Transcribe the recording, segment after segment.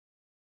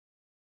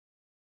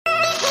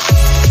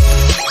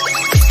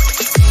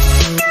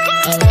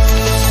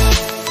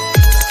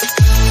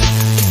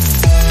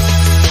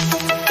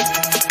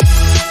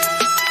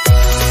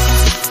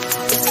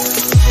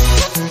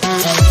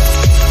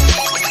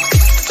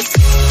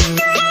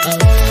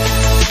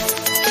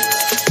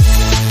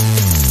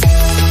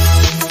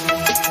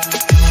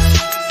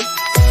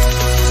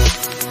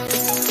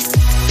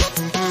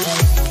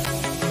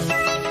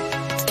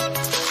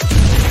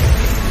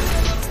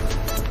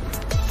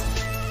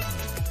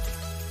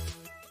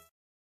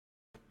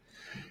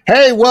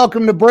Hey,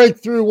 welcome to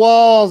Breakthrough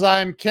Walls.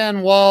 I'm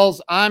Ken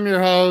Walls. I'm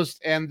your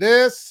host, and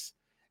this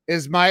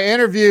is my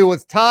interview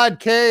with Todd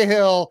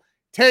Cahill,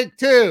 take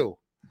two.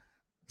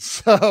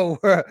 So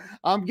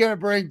I'm going to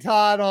bring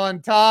Todd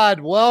on.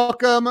 Todd,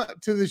 welcome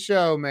to the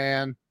show,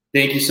 man.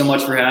 Thank you so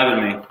much for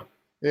having me.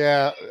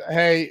 Yeah.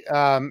 Hey,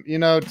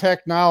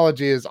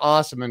 technology is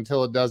awesome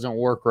until it doesn't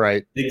work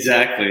right.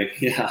 Exactly.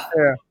 Yeah.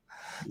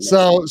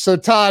 So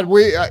Todd,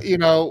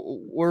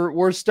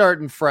 we're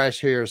starting fresh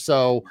here.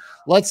 So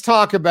let's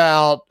talk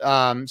about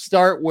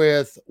start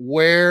with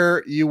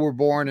where you were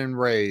born and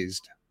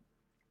raised.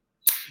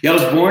 Yeah, I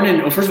was born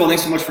in. Well, first of all,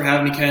 thanks so much for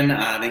having me, Ken.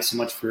 Thanks so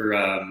much for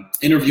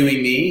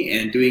interviewing me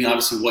and doing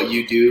obviously what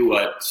you do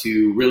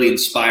to really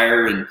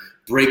inspire and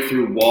break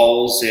through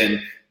walls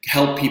and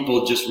help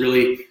people just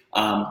really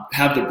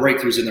have the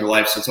breakthroughs in their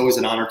life. So it's always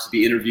an honor to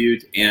be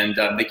interviewed, and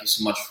thank you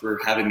so much for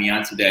having me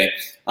on today.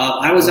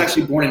 I was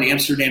actually born in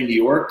Amsterdam, New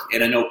York,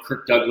 and I know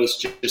Kirk Douglas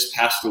just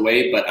passed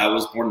away, but I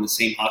was born in the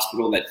same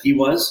hospital that he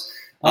was.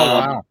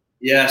 Wow.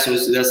 Yeah, so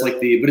that's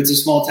but it's a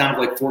small town of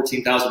like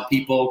 14,000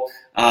 people.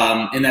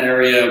 In that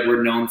area,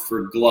 we're known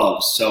for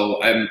gloves.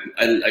 So I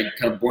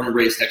kind of born and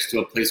raised next to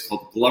a place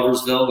called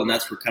Gloversville, and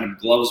that's where kind of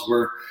gloves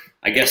were,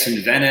 I guess,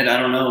 invented. I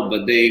don't know,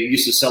 but they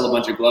used to sell a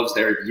bunch of gloves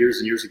there years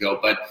and years ago.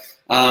 But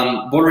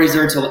born and raised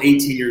there until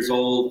 18 years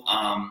old.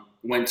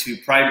 Went to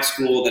private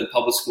school, then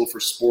public school for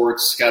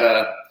sports. Got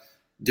a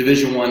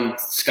Division I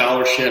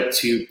scholarship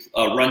to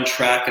run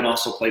track and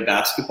also play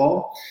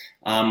basketball.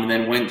 And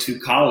then went to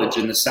college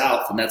in the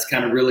South, and that's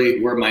kind of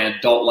really where my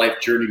adult life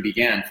journey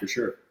began, for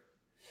sure.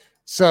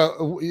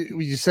 So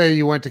you say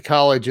you went to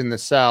college in the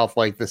South,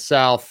 like the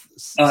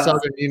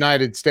Southern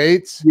United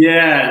States?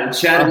 Yeah,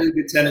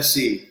 Chattanooga,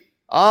 Tennessee.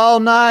 Oh,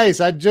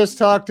 nice. I just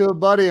talked to a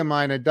buddy of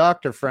mine, a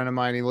doctor friend of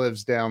mine. He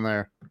lives down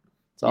there.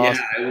 It's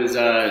awesome. Yeah, it was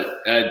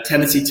at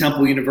Tennessee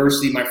Temple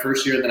University my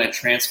first year. Then I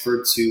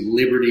transferred to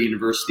Liberty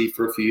University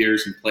for a few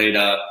years and played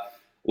I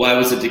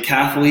was a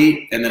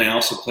decathlete, and then I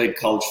also played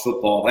college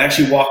football. I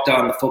actually walked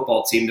on the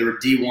football team. They were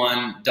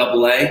D1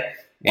 AA,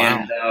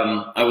 and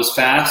I was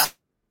fast.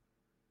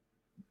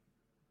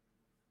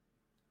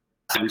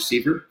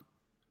 Receiver.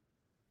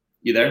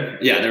 You there?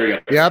 Yeah, there we go.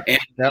 Yep.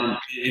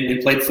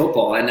 And played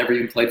football. I never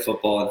even played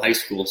football in high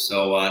school.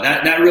 So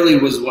that really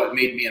was what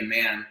made me a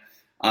man.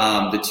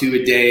 The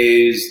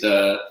two-a-days,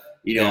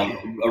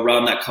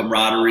 around that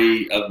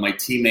camaraderie of my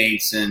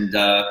teammates, and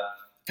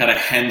kind of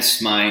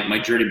hence my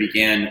journey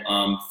began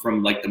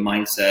from like the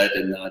mindset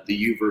and the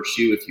you versus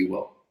you, if you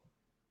will.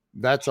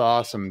 That's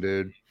awesome,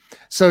 dude.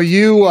 So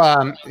you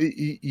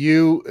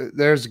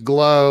there's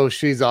Glow.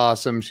 She's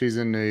awesome. She's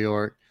in New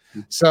York.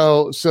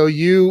 So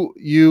you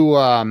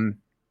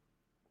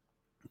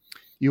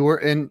were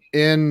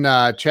in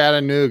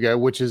Chattanooga,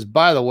 which is,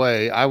 by the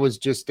way, I was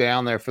just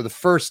down there for the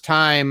first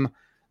time.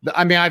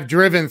 I mean, I've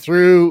driven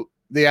through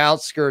the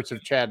outskirts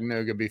of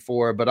Chattanooga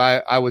before, but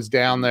I was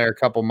down there a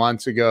couple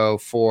months ago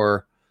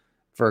for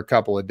a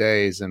couple of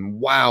days, and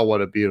wow,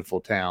 what a beautiful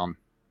town.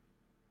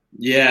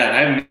 Yeah, I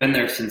haven't been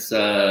there since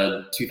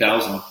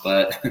 2000,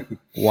 but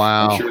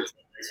wow. I'm sure it's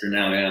nicer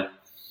now, yeah.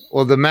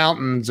 Well, the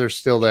mountains are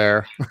still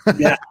there.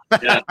 Yeah.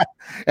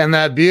 And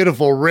that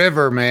beautiful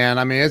river, man.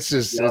 I mean, it's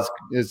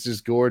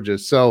just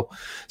gorgeous. So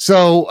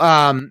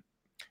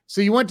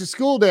you went to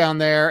school down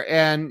there,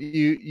 and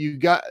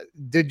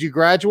did you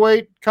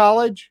graduate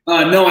college?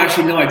 No,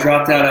 actually, no. I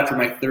dropped out after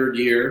my third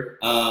year.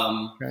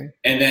 Okay.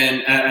 And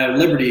then at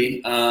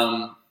Liberty,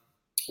 well,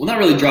 not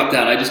really dropped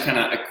out. I just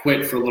I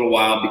quit for a little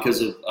while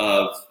because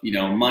of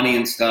money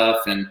and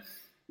stuff. And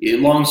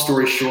long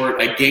story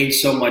short, I gained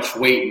so much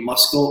weight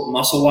muscle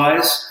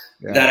wise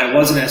that I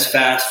wasn't as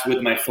fast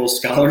with my full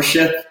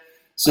scholarship.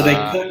 So they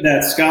cut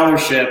that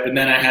scholarship, and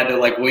then I had to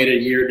wait a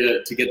year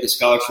to get the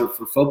scholarship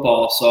for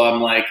football. So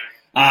I'm like,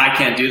 I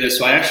can't do this.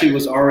 So I actually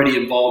was already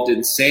involved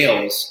in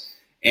sales,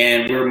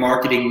 and we were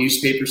marketing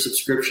newspaper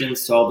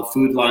subscriptions to all the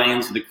Food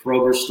Lions and the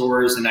Kroger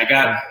stores. And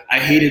I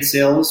hated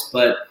sales,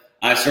 but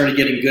I started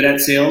getting good at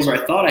sales, or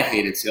I thought I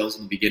hated sales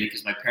in the beginning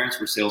because my parents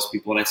were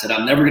salespeople, and I said,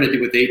 I'm never going to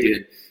do what they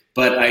did.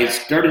 But I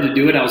started to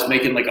do it. I was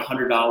making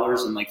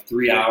 $100 in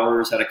 3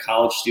 hours at a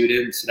college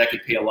student, so that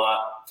could pay a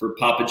lot for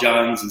Papa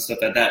John's and stuff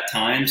at that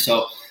time.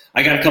 So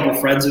I got a couple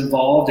friends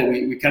involved, and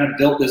we kind of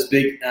built this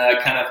big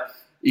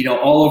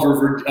all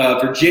over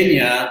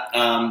Virginia,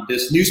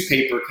 this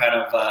newspaper kind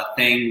of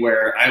thing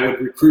where I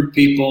would recruit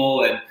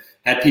people and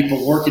had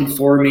people working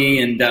for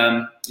me, and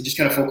just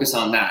kind of focus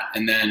on that.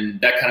 And then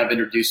that kind of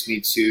introduced me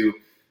to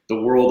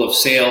the world of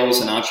sales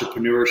and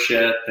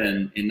entrepreneurship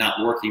and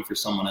not working for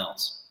someone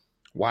else.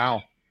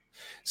 Wow.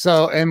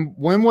 So, and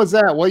when was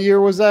that? What year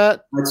was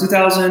that?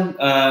 2000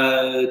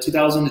 to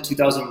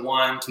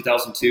 2001,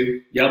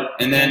 2002. Yep.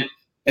 And then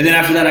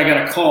after that, I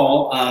got a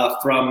call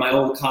from my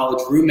old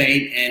college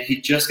roommate, and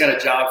he just got a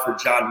job for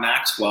John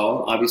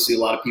Maxwell. Obviously, a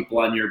lot of people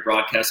on your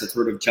broadcast have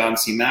heard of John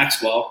C.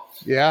 Maxwell.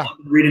 Yeah. I've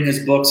been reading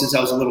his books since I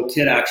was a little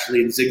kid,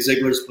 actually, and Zig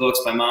Ziglar's books.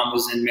 My mom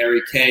was in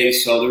Mary Kay,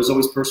 so there was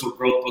always personal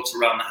growth books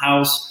around the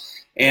house.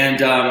 And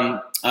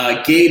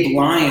Gabe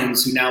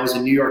Lyons, who now is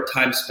a New York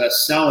Times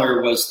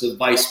bestseller, was the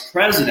vice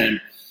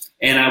president.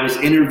 And I was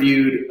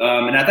interviewed,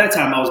 and at that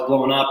time I was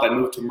blowing up. I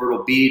moved to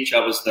Myrtle Beach.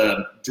 I was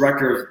the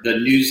director of the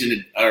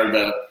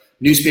the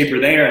newspaper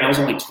there, and I was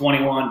only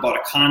 21. Bought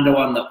a condo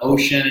on the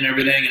ocean and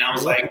everything, and I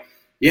was like,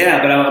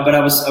 yeah, but I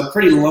was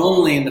pretty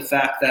lonely in the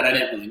fact that I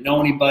didn't really know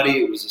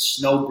anybody. It was a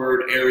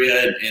snowbird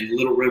area in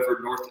Little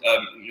River,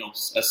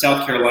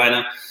 South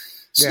Carolina.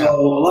 So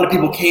a lot of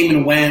people came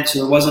and went, so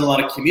there wasn't a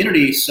lot of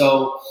community.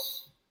 So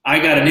I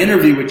got an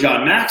interview with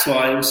John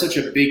Maxwell. It was such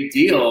a big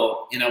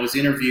deal, and I was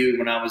interviewed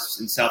when I was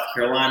in South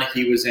Carolina.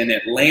 He was in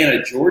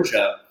Atlanta,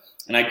 Georgia,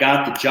 and I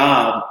got the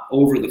job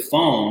over the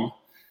phone.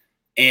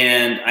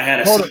 And I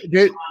had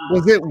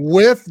was it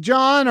with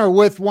John or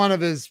with one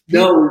of his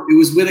people? No, it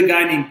was with a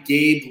guy named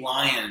Gabe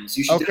Lyons.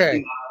 You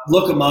should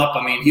look him up.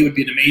 I mean, he would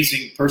be an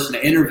amazing person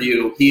to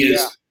interview. He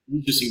is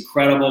just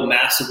incredible,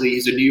 massively.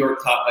 He's a New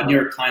York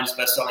Times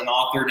bestselling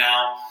author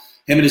now.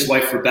 Him and his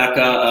wife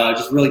Rebecca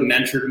just really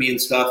mentored me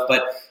and stuff.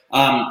 But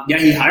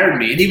he hired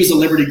me, and he was a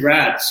Liberty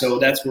grad, so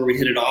that's where we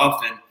hit it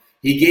off. And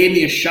he gave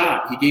me a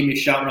shot. He gave me a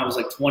shot when I was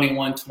like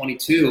 21,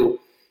 22.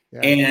 Yeah.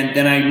 And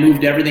then I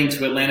moved everything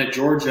to Atlanta,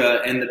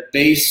 Georgia, and the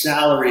base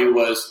salary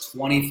was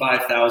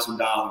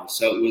 $25,000.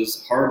 So it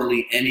was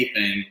hardly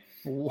anything.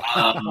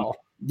 Wow.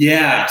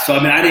 So I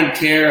mean, I didn't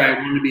care. I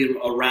wanted to be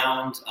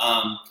around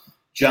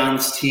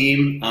John's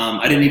team.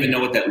 I didn't even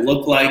know what that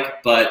looked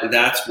like, but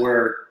that's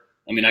where,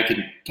 I mean, I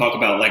could talk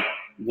about like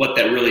what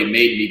that really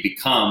made me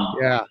become.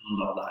 Yeah.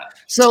 All that.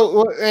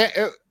 So,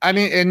 I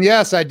mean, and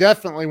yes, I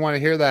definitely want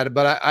to hear that,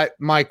 but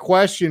my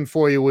question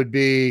for you would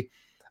be,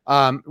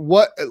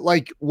 what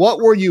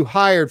were you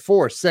hired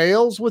for?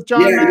 Sales with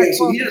John? Yeah.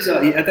 So he has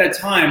at that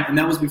time, and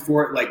that was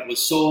before it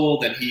was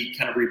sold, and he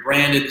kind of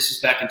rebranded. This was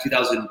back in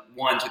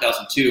 2001,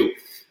 2002.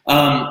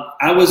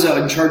 I was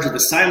in charge of the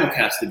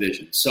simulcast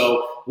division.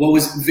 So what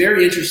was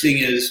very interesting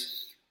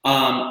is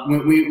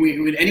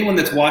when anyone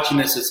that's watching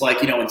this, it's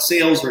like, in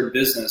sales or in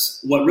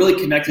business, what really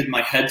connected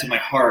my head to my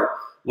heart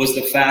was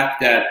the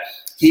fact that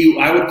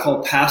I would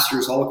call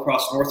pastors all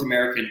across North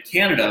America and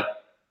Canada,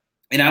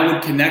 and I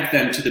would connect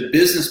them to the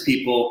business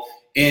people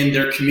in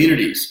their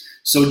communities.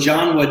 So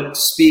John would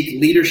speak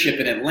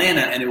leadership in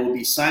Atlanta, and it would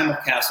be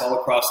simulcast all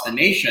across the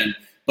nation.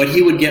 But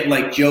he would get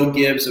like Joe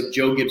Gibbs of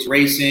Joe Gibbs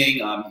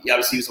Racing.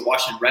 Obviously, he was the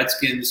Washington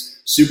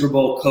Redskins Super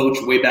Bowl coach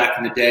way back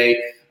in the day.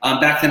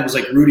 Back then, it was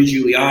like Rudy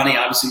Giuliani.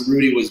 Obviously,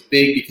 Rudy was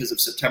big because of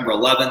September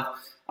 11th.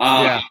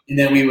 And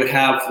then we would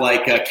have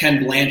like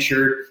Ken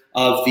Blanchard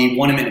of the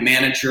 1 Minute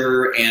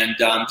Manager, and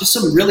just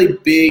some really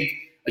big.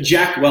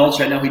 Jack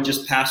Welch, I know he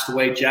just passed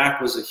away.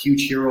 Jack was a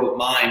huge hero of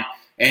mine,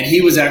 and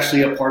he was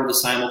actually a part of the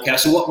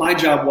simulcast. So what my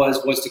job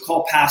was to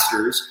call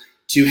pastors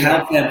to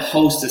help them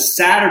host a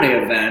Saturday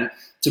event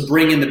to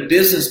bring in the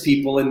business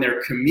people in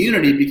their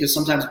community, because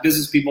sometimes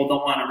business people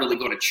don't want to really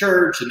go to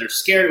church and they're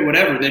scared or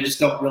whatever. They just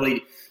don't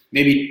really,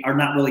 maybe are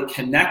not really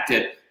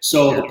connected.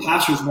 So the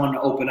pastors wanted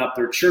to open up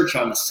their church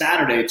on the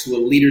Saturday to a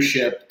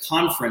leadership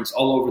conference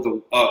all over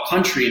the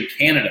country in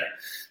Canada.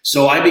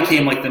 So I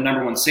became like the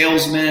number one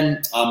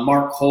salesman.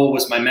 Mark Cole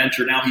was my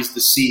mentor. Now he's the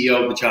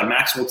CEO of the John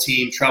Maxwell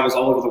team, travels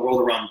all over the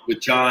world around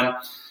with John.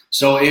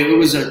 So it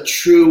was a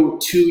true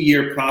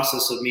 2-year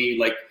process of me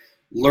like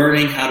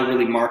learning how to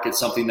really market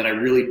something that I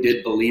really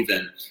did believe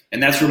in.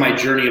 And that's where my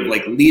journey of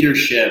like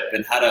leadership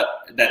and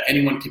that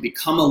anyone can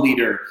become a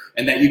leader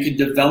and that you can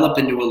develop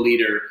into a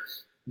leader,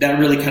 that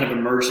really kind of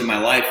emerged in my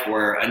life,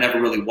 where I never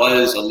really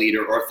was a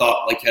leader or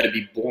thought like you had to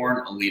be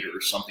born a leader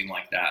or something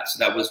like that. So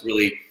that was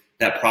really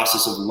that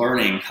process of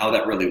learning how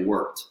that really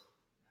worked.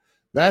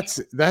 That's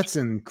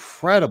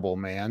incredible,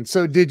 man.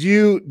 So did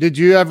you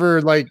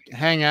ever like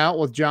hang out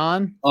with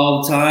John?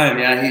 All the time.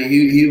 Yeah.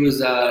 He was,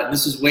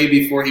 this was way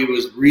before he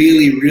was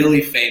really,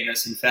 really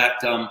famous. In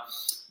fact, at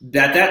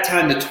that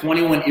time, the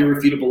 21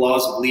 Irrefutable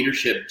Laws of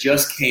Leadership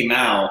just came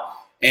out,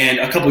 and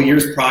a couple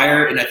years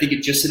prior, and I think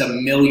it just hit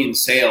 1 million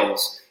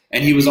sales.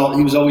 And he was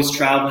always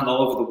traveling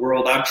all over the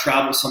world. I'd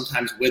travel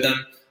sometimes with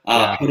him,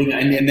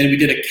 and then we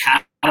did a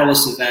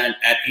Catalyst event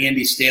at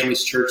Andy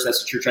Stanley's church.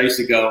 That's the church I used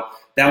to go.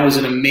 That was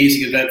an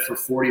amazing event for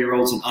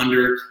 40-year-olds and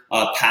under,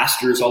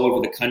 pastors all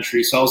over the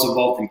country. So I was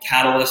involved in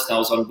Catalyst. I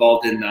was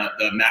involved in the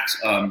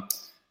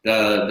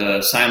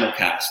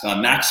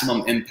simulcast,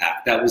 Maximum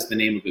Impact. That was the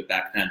name of it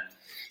back then.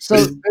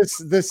 So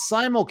this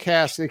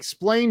simulcast,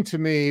 explain to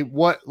me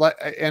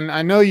and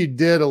I know you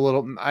did a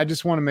little. I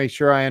just want to make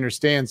sure I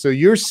understand. So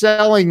you're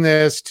selling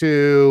this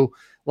to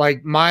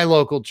like my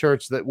local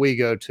church that we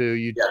go to.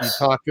 You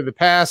talk to the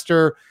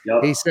pastor.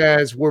 Yep. He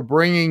says, we're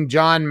bringing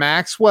John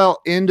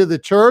Maxwell into the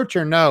church,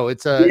 or no?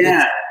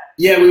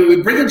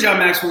 We bring in John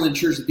Maxwell into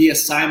church via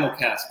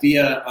simulcast,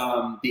 via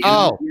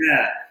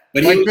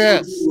but like he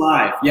was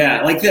live.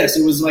 Yeah, like this.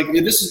 It was like,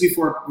 this was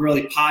before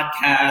really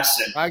podcasts.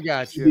 And I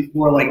got you.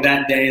 Before like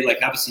that day, like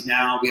obviously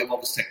now we have all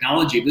this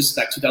technology. This is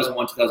like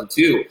 2001,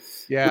 2002.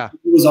 Yeah.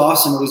 It was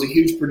awesome. It was a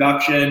huge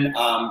production.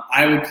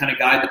 I would kind of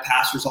guide the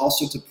pastors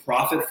also to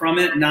profit from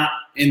it, not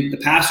in the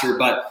pastor,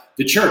 but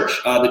the church.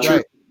 The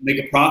church make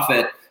a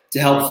profit to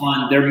help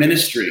fund their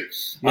ministry.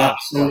 So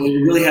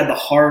it really had the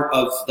heart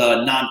of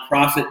the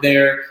nonprofit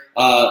there,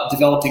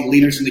 developing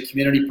leaders in the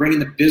community, bringing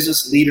the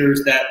business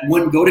leaders that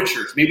wouldn't go to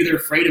church. Maybe they're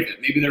afraid of it.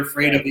 Maybe they're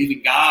afraid of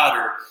even God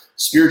or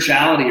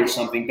spirituality or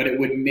something, but it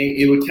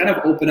would kind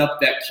of open up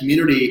that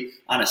community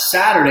on a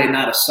Saturday,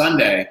 not a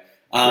Sunday,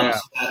 so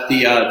that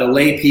the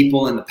lay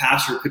people and the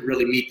pastor could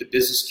really meet the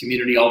business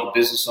community, all the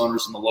business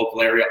owners in the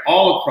local area,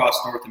 all across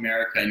North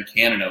America and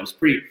Canada. It was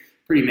pretty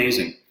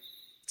amazing.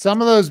 Some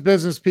of those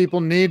business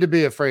people need to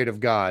be afraid of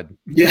God.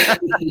 Yeah.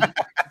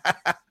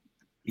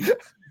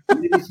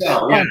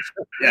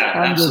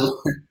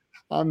 Absolutely.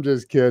 I'm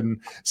just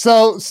kidding.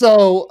 So,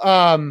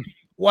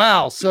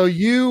 wow. So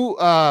you,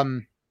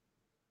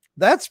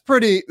 that's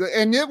pretty,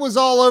 and it was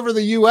all over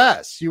the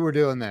U.S. You were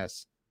doing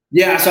this.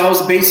 Yeah. So I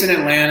was based in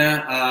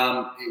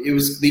Atlanta. It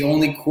was the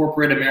only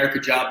corporate America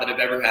job that I've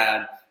ever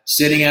had,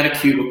 sitting at a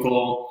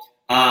cubicle.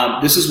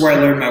 This is where I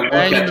learned my work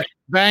ethic.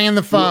 Banging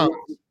the phone.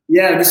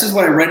 Yeah. This is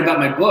what I read about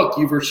my book,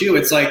 You Versus You.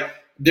 It's like,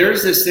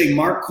 there's this thing,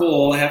 Mark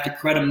Cole, I have to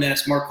credit him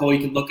this. Mark Cole, you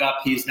can look up.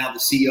 He's now the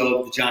CEO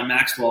of the John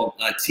Maxwell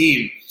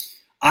team.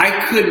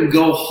 I couldn't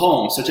go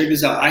home. So check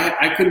this out.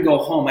 I couldn't go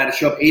home. I had to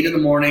show up 8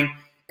 a.m,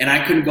 and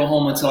I couldn't go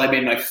home until I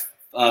made my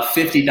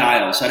 50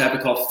 dials. So I'd have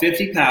to call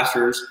 50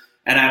 pastors,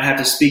 and I'd have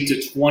to speak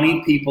to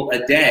 20 people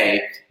a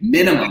day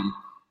minimum.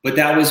 But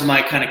that was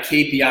my kind of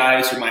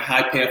KPIs or my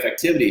high payoff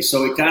activity.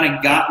 So it kind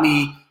of got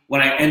me,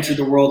 when I entered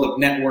the world of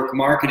network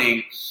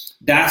marketing,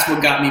 that's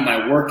what got me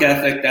my work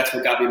ethic. That's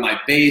what got me my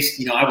base.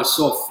 I was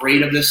so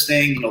afraid of this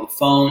thing, the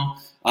phone.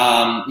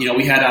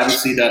 We had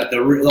obviously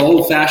the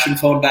old-fashioned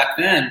phone back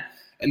then.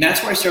 And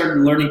that's where I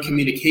started learning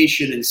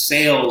communication and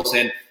sales.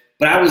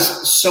 But I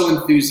was so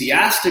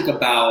enthusiastic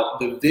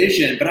about the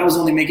vision, but I was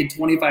only making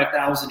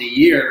 $25,000 a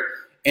year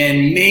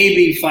and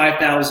maybe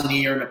 $5,000 a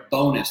year in a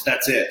bonus.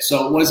 That's it.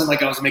 So it wasn't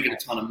like I was making a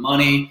ton of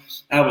money.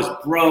 I was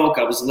broke.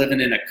 I was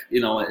living in an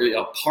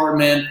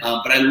apartment.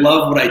 But I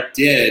loved what I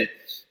did.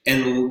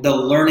 And the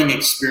learning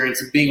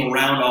experience of being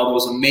around all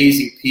those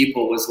amazing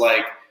people was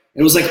like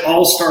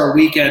all-star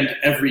weekend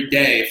every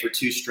day for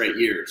 2 straight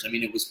years. I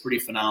mean, it was pretty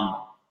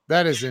phenomenal.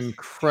 That is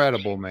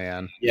incredible,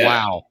 man. Yeah.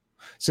 Wow.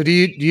 So do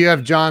you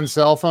have John's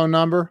cell phone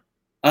number?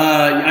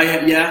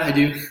 I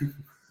do.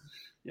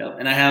 Yeah,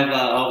 and I have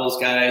all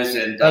those guys.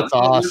 And that's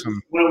awesome.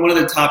 One of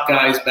the top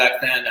guys back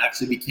then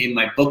actually became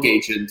my book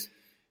agent.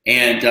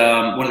 And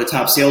one of the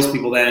top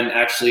salespeople then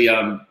actually,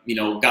 got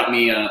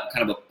me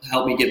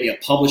helped me get me a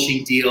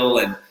publishing deal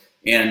and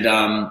kind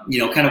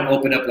of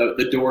opened up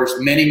the doors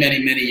many, many,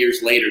 many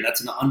years later.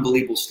 That's an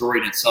unbelievable story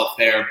in itself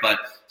there, but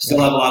still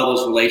have a lot of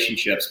those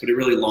relationships. But it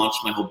really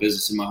launched my whole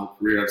business and my whole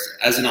career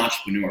as an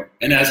entrepreneur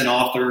and as an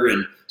author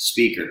and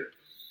speaker.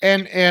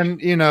 And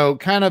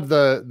kind of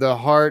the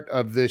heart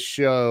of this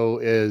show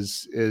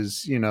is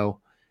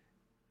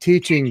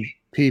teaching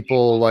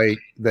people like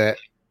that.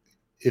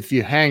 If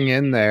you hang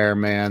in there,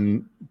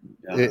 man,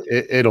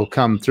 it'll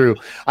come through.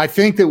 I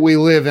think that we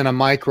live in a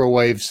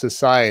microwave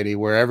society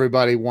where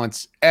everybody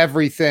wants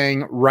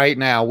everything right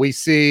now. We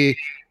see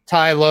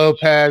Ty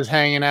Lopez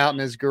hanging out in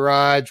his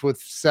garage with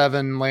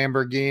 7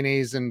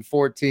 Lamborghinis and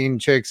 14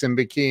 chicks in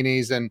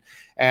bikinis, and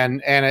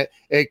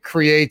it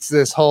creates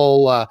this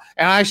whole. And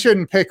I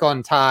shouldn't pick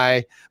on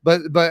Ty,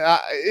 but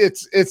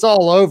it's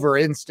all over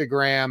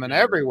Instagram and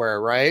everywhere,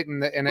 right?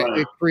 And right.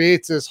 It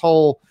creates this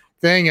whole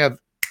thing of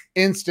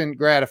instant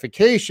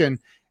gratification.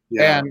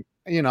 And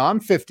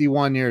I'm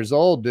 51 years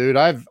old, dude.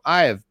 I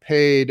have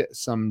paid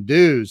some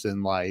dues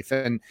in life,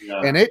 and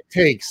it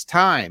takes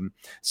time.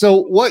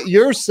 So what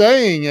you're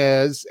saying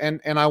is, and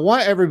I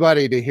want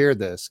everybody to hear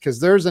this, because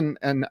there's an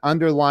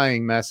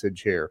underlying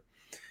message here.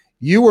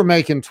 You were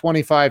making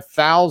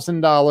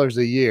 $25,000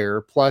 a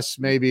year plus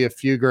maybe a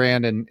few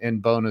grand in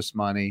bonus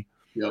money.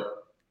 Yep.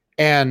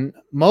 And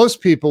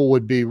most people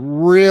would be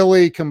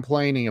really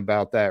complaining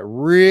about that,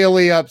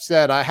 really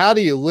upset. How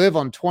do you live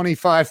on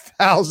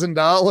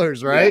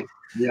 $25,000, right?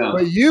 Yeah.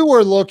 But you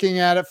were looking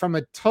at it from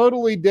a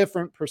totally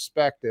different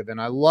perspective. And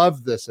I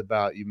love this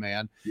about you,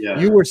 man. Yeah.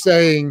 You were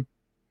saying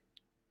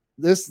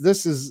this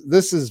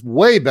is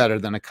way better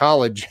than a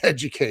college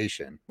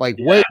education, way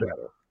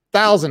better,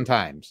 1,000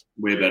 times.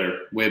 Way better.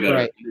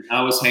 Right.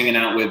 I was hanging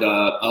out with,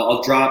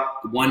 I'll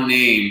drop one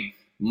name,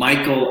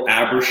 Michael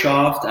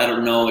Abrashoft. I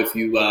don't know if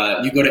you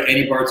go to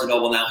any Barnes &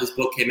 Noble now. His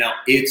book came out,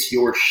 It's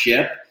Your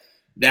Ship.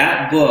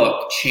 That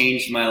book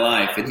changed my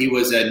life. And he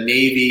was a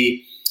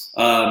Navy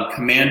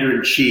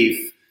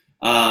commander-in-chief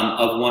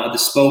of one of the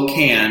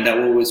Spokane, that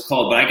what it was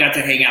called. But I got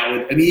to hang out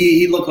with. I mean,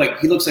 he looks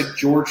like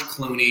George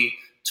Clooney,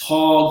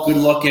 tall,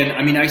 good-looking.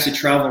 I mean, I used to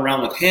travel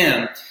around with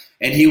him,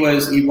 and he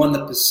won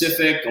the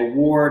Pacific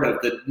Award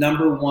of the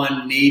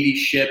 #1 Navy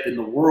ship in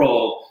the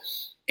world,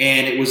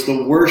 and it was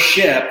the worst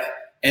ship.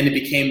 And it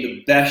became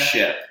the best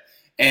ship.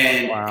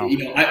 And, wow.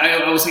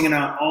 I was hanging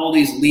out with all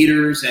these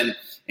leaders and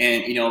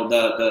and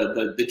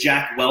the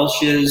Jack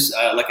Welch's,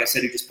 like I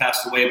said, who just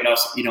passed away, but I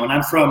was, and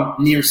I'm from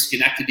near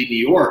Schenectady,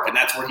 New York, and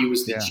that's where he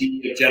was the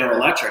chief of General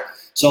Electric.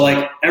 So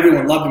like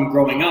everyone loved him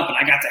growing up, and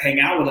I got to hang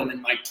out with him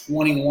in like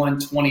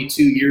 21,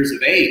 22 years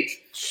of age.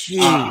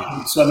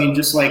 So I mean,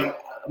 just like,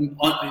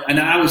 and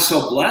I was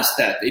so blessed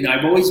that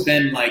I've always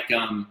been like,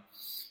 kind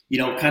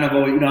of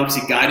always,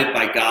 obviously guided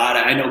by God.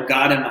 I know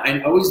God, and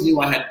I always knew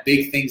I had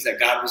big things that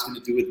God was going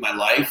to do with my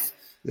life.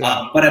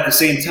 Yeah. But at the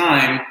same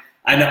time,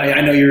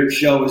 I know your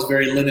show is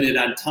very limited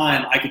on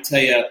time. I could tell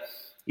you,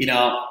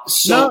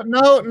 so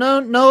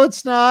no,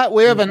 it's not.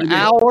 We have an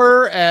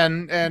hour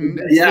and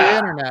it's the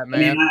internet,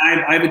 man. I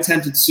mean, I've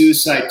attempted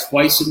suicide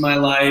twice in my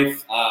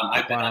life.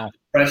 I've been on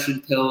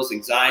depression pills,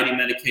 anxiety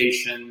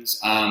medications.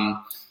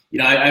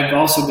 I've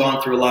also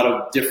gone through a lot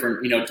of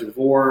different,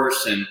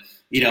 divorce and,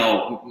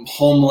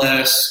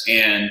 homeless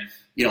and,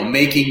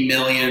 making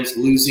millions,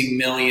 losing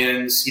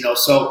millions,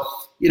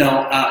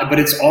 but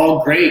it's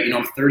all great.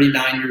 I'm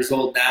 39 years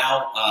old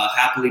now,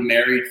 happily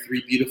married,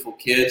 3 beautiful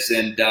kids.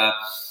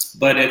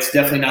 But it's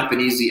definitely not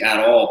been easy at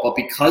all. But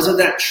because of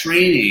that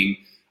training,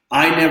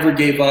 I never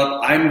gave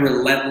up. I'm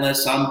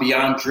relentless. I'm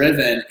beyond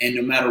driven. And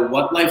no matter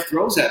what life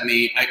throws at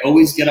me, I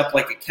always get up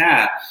like a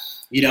cat,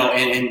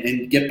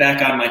 and get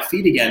back on my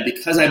feet again,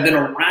 because I've been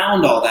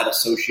around all that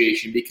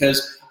association,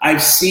 because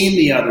I've seen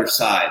the other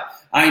side.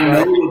 I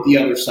know what the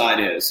other side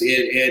is.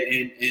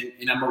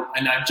 And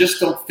I just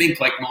don't think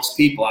like most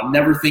people. I'm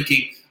never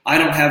thinking I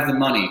don't have the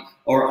money,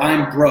 or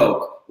I'm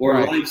broke,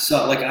 or life's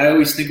like, I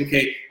always think,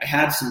 okay, I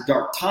had some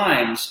dark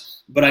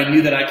times, but I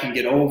knew that I can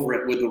get over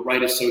it with the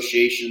right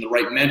association, the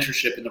right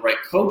mentorship, and the right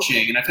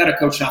coaching. And I've had a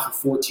coach now for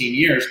 14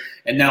 years,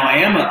 and now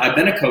I've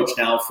been a coach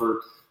now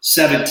for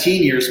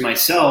 17 years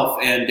myself,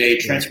 and a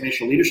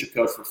transformational leadership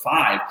coach for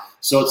 5.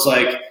 So it's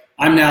like,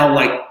 I'm now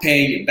like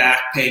paying it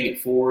back, paying it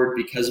forward,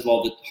 because of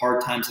all the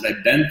hard times that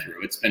I've been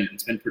through. It's been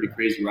a pretty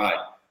crazy ride.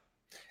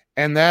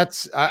 And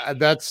that's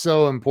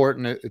so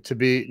important to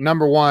be,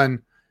 number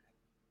one,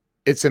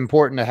 it's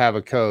important to have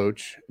a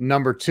coach.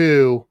 Number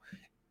 2,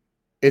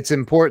 it's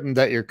important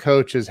that your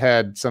coach has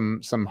had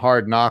some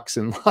hard knocks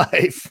in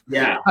life.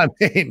 Yeah. I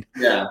mean,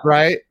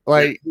 right?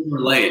 Like, they can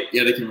relate.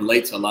 Yeah, they can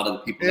relate to a lot of the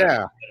people.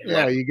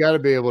 Yeah, you got to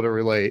be able to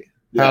relate.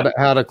 How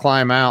to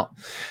climb out.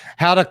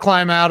 How to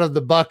climb out of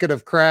the bucket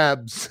of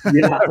crabs.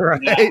 Yeah.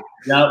 Right.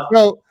 Yeah.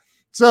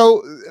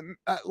 So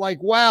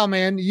like, wow,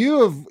 man,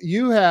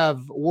 you have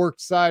worked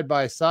side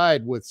by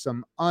side with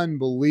some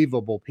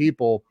unbelievable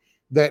people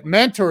that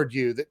mentored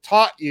you, that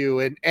taught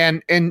you.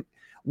 And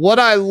what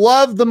I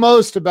love the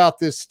most about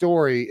this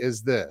story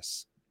is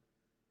this.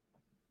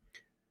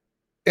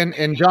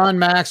 And John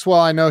Maxwell,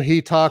 I know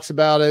he talks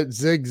about it.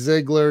 Zig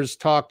Ziglar's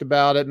talked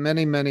about it.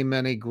 Many, many,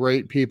 many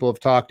great people have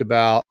talked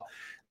about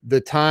the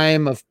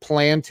time of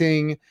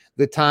planting,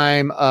 the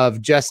time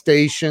of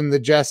gestation, the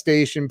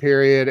gestation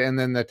period, and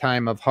then the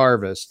time of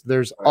harvest.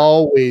 There's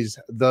always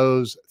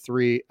those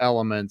 3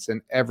 elements in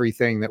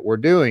everything that we're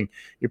doing.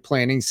 You're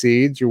planting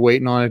seeds, you're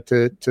waiting on it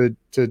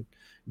to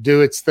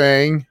do its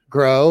thing,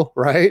 grow,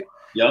 right?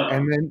 Yeah.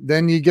 And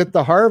then you get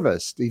the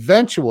harvest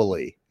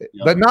eventually,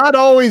 but not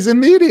always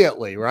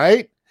immediately,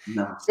 right?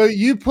 No. So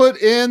you put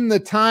in the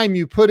time,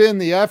 you put in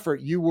the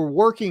effort, you were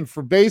working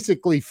for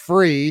basically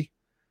free.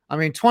 I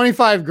mean,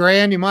 25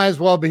 grand, you might as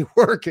well be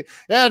working.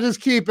 Yeah,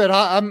 just keep it.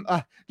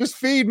 Just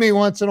feed me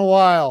once in a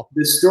while.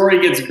 The story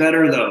gets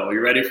better, though. Are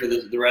you ready for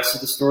the rest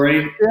of the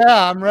story?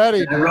 Yeah, I'm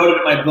ready. I wrote it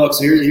in my book.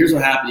 So here's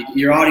what happened.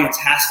 Your audience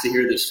has to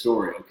hear this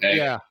story, okay?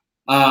 Yeah.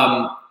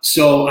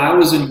 So I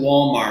was in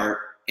Walmart,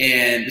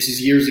 and this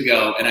is years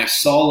ago, and I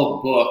saw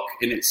a book,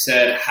 and it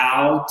said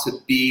How to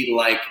Be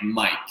Like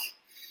Mike.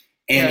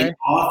 And the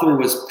author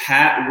was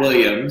Pat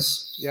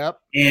Williams. Yep.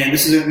 And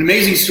this is an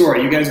amazing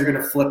story. You guys are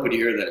going to flip when you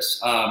hear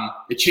this.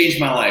 It changed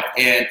my life,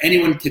 and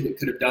anyone could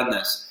have done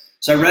this.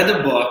 So I read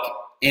the book,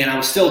 and I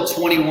was still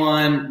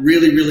 21,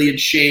 really, really in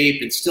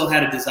shape, and still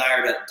had a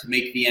desire to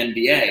make the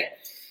NBA.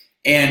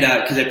 And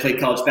because I played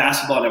college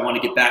basketball, and I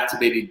want to get back to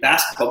maybe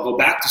basketball, go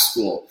back to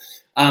school.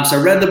 So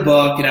I read the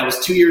book, and I was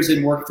 2 years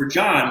in working for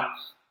John.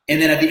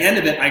 And then at the end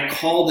of it, I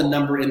called the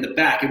number in the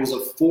back. It was a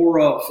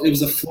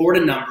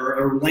Florida number,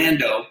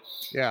 Orlando.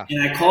 Yeah.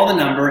 And I call the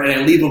number, and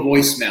I leave a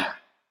voicemail.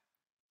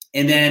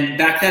 And then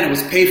back then it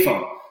was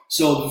payphone.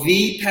 So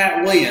the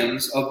Pat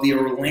Williams of the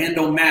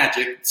Orlando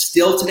Magic,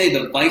 still today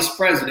the vice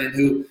president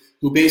who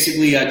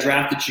basically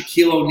drafted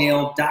Shaquille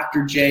O'Neal,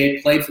 Dr.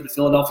 J, played for the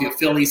Philadelphia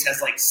Phillies, has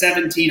like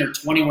 17 or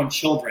 21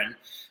 children.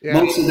 Yeah.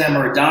 Most of them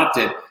are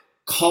adopted.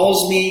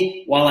 Calls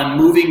me while I'm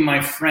moving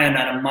my friend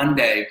on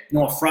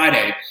a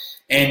Friday,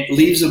 and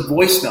leaves a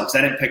voice note because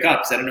I didn't pick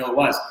up because I didn't know who it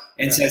was,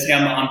 and says, hey,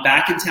 I'm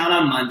back in town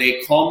on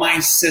Monday. Call my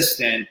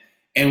assistant,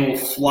 and we'll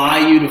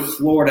fly you to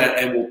Florida,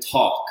 and we'll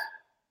talk.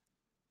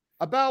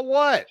 About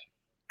what?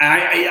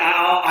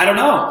 I don't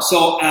know.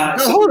 So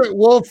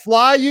we'll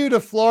fly you to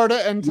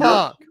Florida and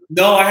talk.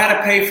 No, I had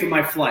to pay for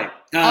my flight.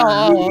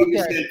 Okay.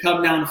 Said,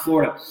 come down to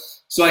Florida.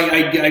 So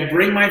I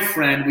bring my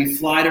friend. We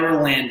fly to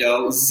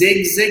Orlando.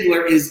 Zig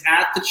Ziglar is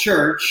at the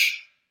church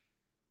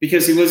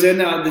because he was in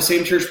the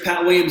same church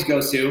Pat Williams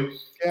goes to.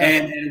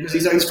 And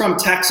he's from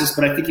Texas,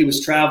 but I think he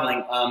was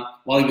traveling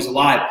while he was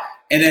alive.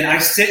 And then I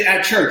sit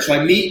at church. So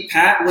I meet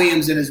Pat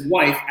Williams and his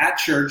wife at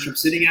church. I'm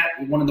sitting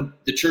at one of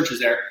the churches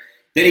there.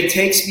 Then he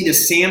takes me to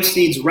Sam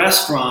Snead's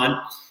restaurant,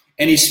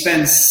 and he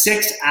spends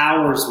 6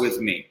 hours with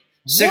me.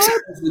 6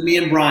 hours with me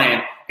and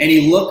Brian. And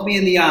he looked me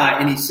in the eye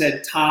and he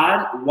said,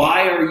 Todd,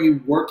 why are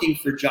you working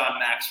for John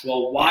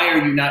Maxwell? Why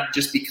are you not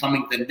just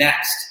becoming the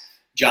next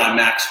John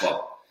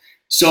Maxwell?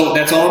 So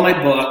that's all in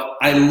my book.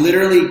 I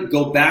literally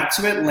go back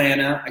to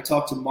Atlanta. I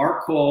talked to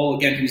Mark Cole,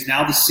 again, who's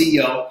now the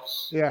CEO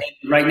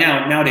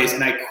nowadays,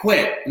 and I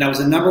quit. And I was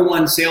the number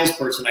one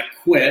salesperson. I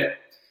quit.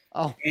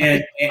 Oh.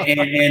 And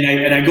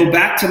I go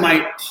back to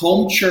my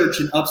home church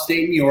in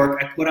upstate New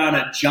York. I put on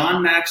a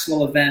John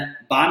Maxwell event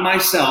by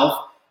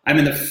myself. I'm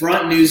in the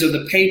front news of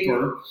the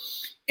paper.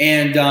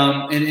 And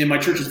my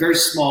church is very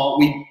small.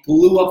 We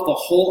blew up the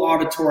whole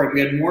auditorium.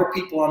 We had more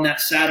people on that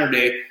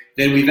Saturday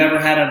than we've ever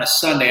had on a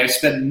Sunday. I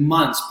spent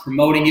months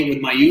promoting it with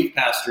my youth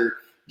pastor,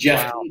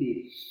 Jeff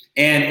Keady,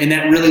 and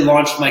that really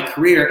launched my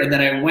career. And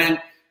then I went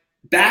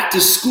back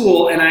to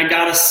school and I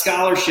got a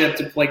scholarship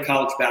to play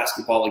college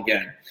basketball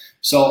again.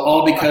 So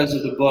all because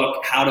of the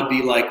book, How to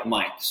Be Like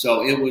Mike.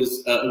 So it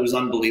was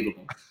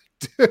unbelievable.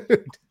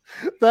 Dude,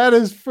 that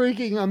is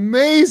freaking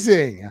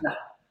amazing. Yeah.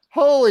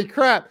 Holy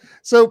crap.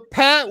 So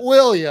Pat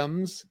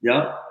Williams.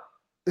 Yeah.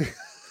 I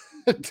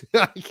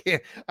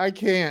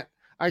can't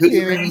even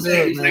do it,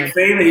 he's like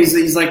famous.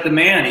 He's like the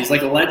man. He's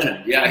like a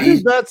legend. Yeah,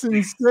 that's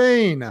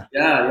insane.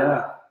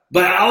 Yeah.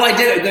 But all I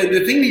did,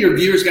 the thing that your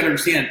viewers got to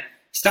understand: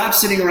 stop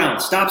sitting around.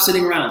 Stop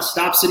sitting around.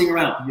 Stop sitting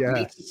around. Yes.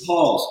 Make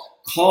calls.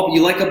 Call.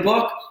 You like a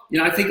book?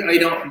 I think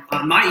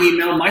my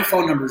email, my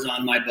phone number's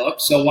on my book.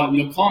 So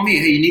call me.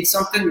 Hey, you need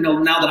something?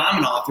 Now that I'm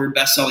an author,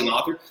 best-selling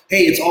author.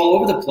 Hey, it's all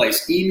over the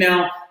place.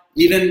 Email,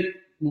 even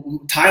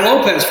Ty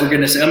Lopez, for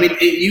goodness sake. I mean,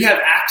 you have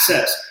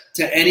access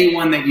to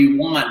anyone that you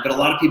want, but a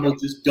lot of people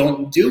just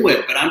don't do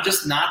it. But I'm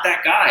just not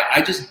that guy.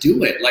 I just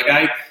do it. Like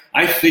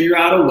I figure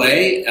out a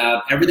way.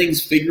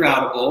 Everything's figure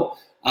outable.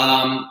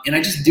 And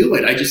I just do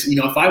it. I just,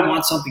 if I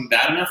want something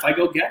bad enough, I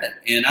go get it.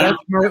 And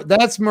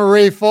that's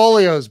Marie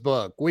Folio's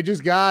book. We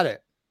just got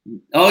it.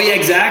 Oh yeah,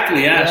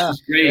 exactly. Yeah.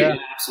 She's great. Yeah.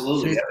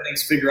 Absolutely.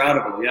 Everything's figure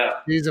outable. Yeah.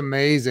 She's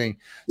amazing.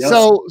 Yep.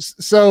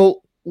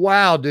 So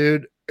wow,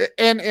 dude.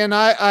 And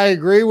I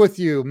agree with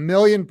you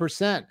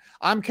 1,000,000%.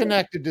 I'm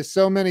connected to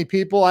so many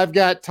people. I've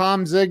got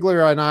Tom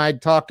Ziegler and I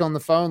talked on the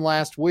phone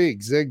last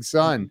week, Zig's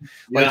son.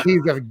 Like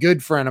he's a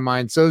good friend of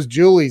mine. So is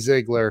Julie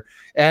Ziegler.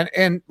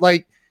 And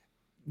like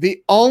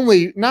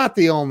not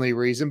the only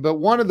reason, but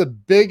one of the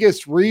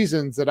biggest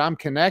reasons that I'm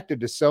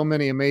connected to so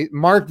many amazing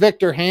Mark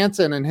Victor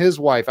Hansen and his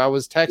wife. I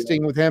was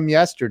texting with him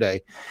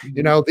yesterday.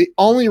 Mm-hmm. The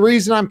only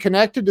reason I'm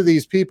connected to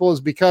these people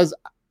is because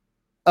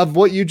of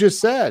what you just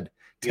said.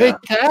 Take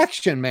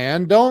action,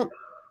 man.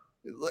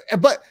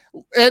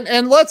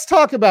 And let's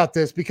talk about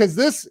this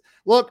because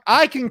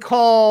I can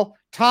call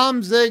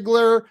Tom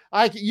Ziegler.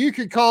 You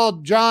could call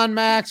John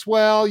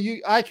Maxwell.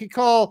 I could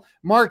call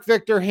Mark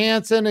Victor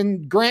Hansen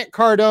and Grant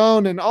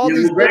Cardone and all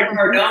these. Grant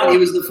Cardone, he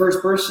was the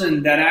first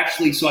person that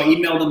actually, so I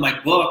emailed him my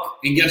book,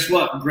 and guess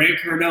what? Grant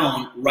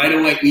Cardone right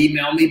away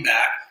emailed me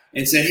back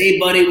and said, hey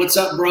buddy, what's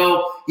up,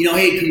 bro?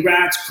 Hey,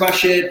 congrats,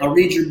 crush it. I'll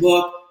read your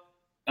book.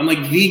 I'm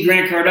like, the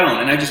Grant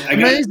Cardone. And I got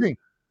amazing.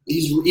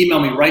 He's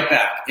emailed me right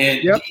back,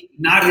 and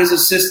not his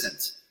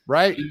assistant.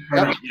 Right.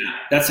 Yep. Yeah,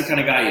 that's the kind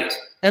of guy he is.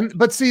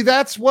 But see,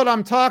 that's what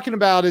I'm talking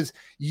about is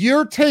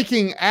you're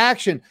taking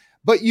action,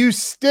 but you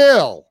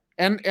still,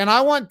 and I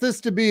want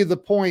this to be the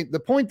point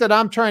that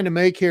I'm trying to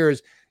make here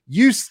is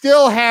you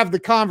still have the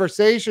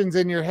conversations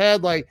in your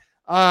head. Like,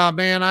 oh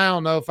man, I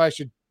don't know if I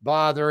should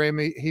bother him.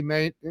 He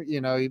may,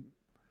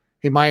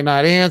 he might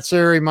not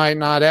answer. He might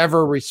not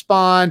ever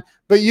respond,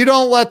 but you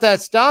don't let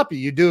that stop you.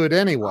 You do it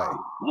anyway.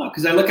 No,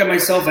 because I look at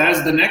myself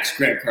as the next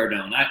Grant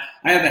Cardone.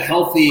 I have a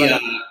healthy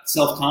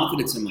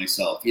self-confidence in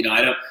myself.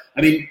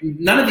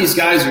 None of these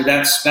guys are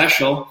that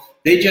special.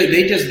 They did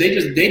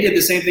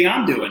the same thing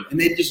I'm doing, and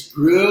they just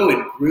grew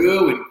and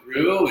grew and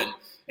grew.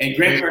 And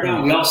Grant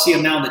Cardone, we all see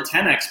him now in the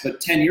 10X,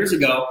 but 10 years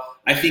ago,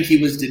 I think he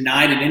was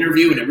denied an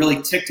interview, and it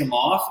really ticked him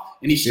off.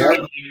 And he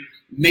started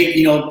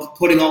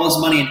putting all his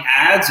money in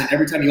ads, and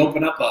every time you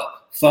open up a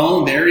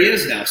phone, there he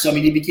is now. So,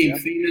 he became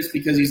famous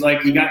because he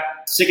got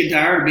sick and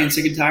tired of being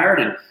sick and tired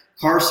and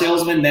car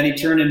salesman. Then he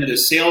turned into the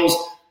sales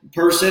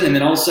person. And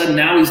then all of a sudden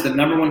now he's the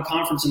number one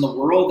conference in the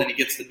world, and he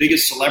gets the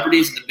biggest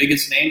celebrities and the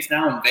biggest names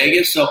now in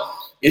Vegas. So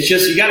it's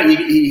just,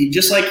 he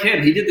just like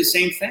him, he did the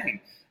same thing.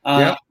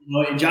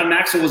 John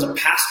Maxwell was a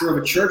pastor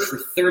of a church for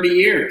 30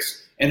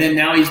 years. And then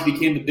now he's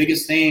became the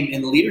biggest name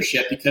in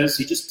leadership because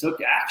he just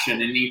took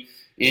action, and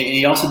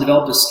he also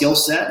developed a skill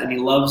set, and he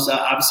loves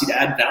obviously to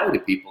add value to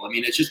people.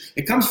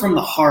 It comes from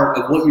the heart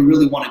of what you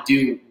really want to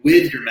do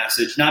with your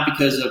message, not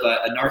because of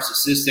a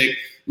narcissistic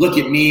look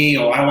at me,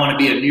 or I want to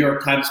be a New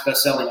York Times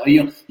bestselling.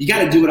 You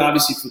got to do it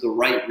obviously for the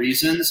right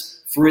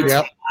reasons for it to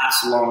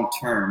last long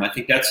term. I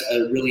think that's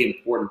a really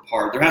important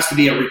part. There has to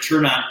be a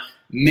return on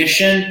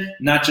mission,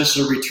 not just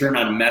a return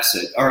on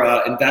message or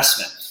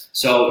investment.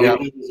 So it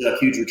was a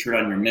huge return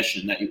on your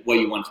mission, what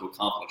you want to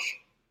accomplish.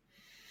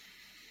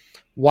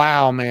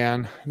 Wow,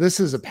 man, this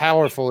is a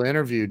powerful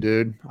interview,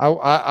 dude.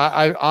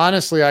 I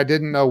honestly, I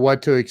didn't know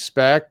what to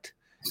expect,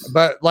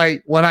 but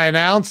like when I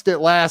announced it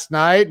last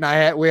night,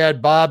 and we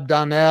had Bob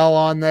Donnell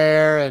on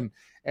there,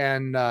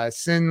 and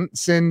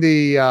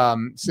Cindy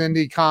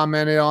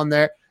commented on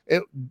there.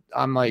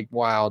 I'm like,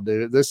 wow,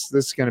 dude, this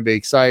is going to be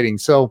exciting.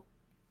 So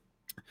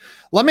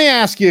let me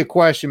ask you a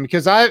question,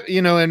 because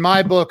in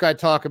my book, I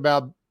talk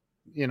about,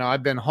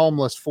 I've been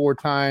homeless 4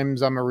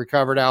 times. I'm a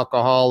recovered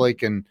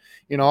alcoholic, and,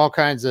 all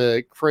kinds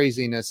of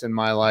craziness in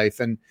my life.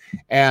 And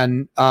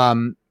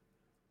I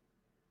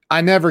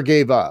never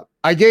gave up.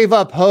 I gave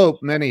up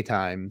hope many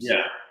times.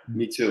 Yeah,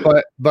 me too.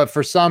 But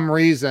for some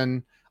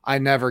reason, I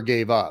never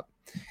gave up.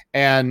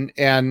 And,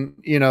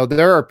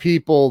 there are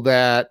people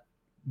that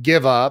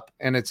give up,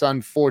 and it's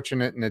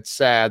unfortunate and it's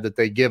sad that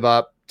they give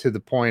up to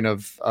the point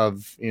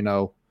of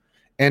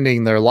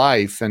ending their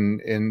life.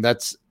 And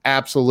that's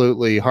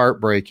absolutely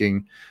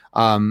heartbreaking.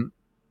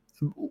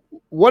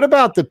 What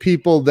about the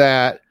people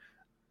that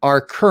are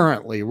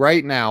currently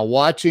right now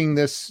watching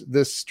this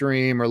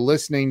stream or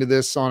listening to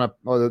this on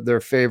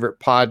their favorite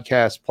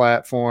podcast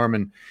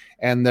platform,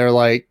 and they're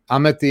like,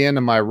 I'm at the end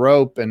of my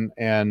rope,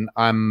 and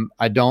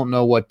I don't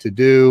know what to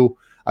do.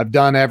 I've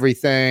done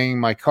everything.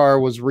 My car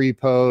was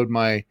repoed.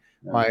 My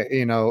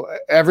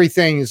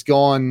everything is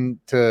going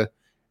to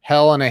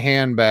hell in a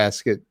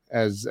handbasket,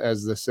 as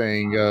the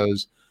saying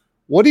goes.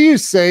 What do you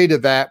say to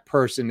that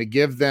person to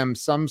give them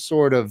some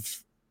sort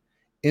of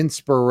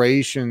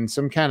inspiration,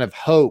 some kind of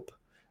hope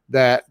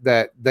that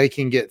they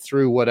can get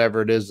through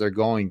whatever it is they're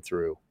going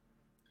through?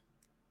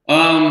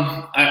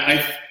 Well,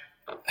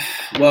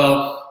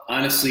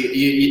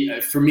 honestly,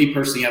 for me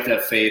personally, you have to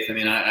have faith. I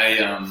mean, you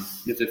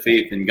have to have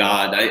faith in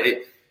God.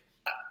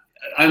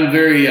 I'm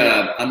very,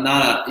 I'm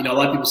not, a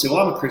lot of people say,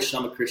 well, I'm a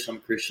Christian.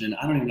 And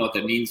I don't even know what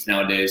that means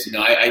nowadays.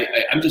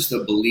 I'm just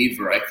a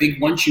believer. I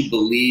think once you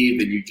believe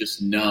and you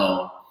just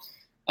know,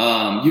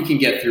 you can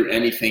get through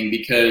anything,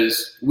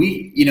 because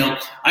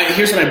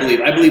here's what I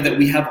believe. I believe that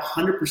we have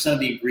 100% of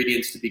the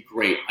ingredients to be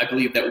great. I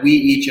believe that we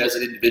each as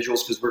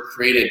individuals, because we're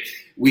created,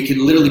 we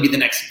can literally be the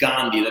next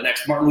Gandhi, the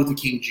next Martin Luther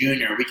King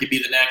Jr. We could be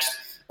the next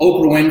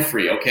Oprah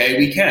Winfrey, okay?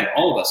 We can.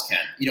 All of us can.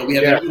 We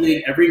have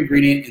every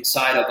ingredient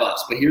inside of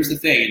us. But here's the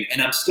thing,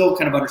 and I'm still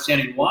kind of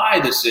understanding why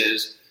this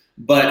is,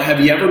 but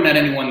have you ever met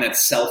anyone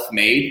that's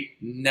self-made?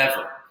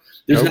 Never.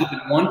 There's not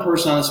been one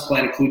person on this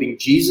planet, including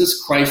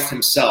Jesus Christ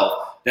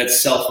himself,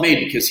 that's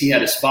self-made, because he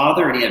had his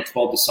father and he had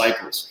 12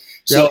 disciples.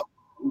 So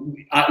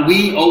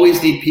we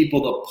always need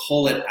people to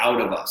pull it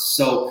out of us.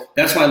 So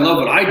that's why I love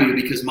what I do,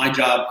 because my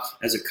job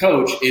as a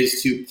coach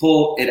is to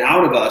pull it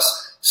out of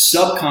us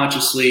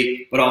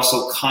subconsciously, but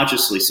also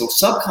consciously. So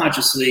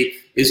subconsciously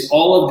is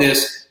all of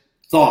this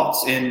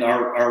thoughts and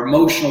our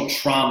emotional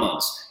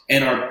traumas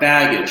and our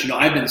baggage.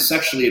 I've been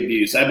sexually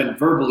abused. I've been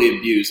verbally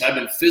abused. I've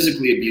been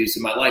physically abused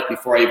in my life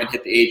before I even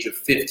hit the age of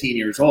 15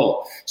 years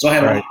old. So I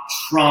had a lot of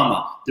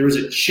trauma. There was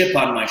a chip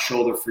on my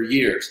shoulder for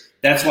years.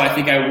 That's why I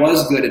think I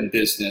was good in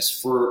business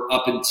for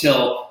up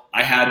until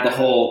I had the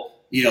whole,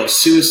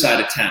 suicide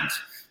attempt.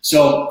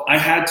 So I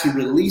had to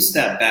release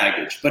that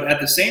baggage. But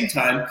at the same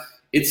time,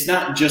 it's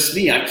not just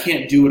me. I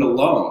can't do it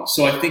alone.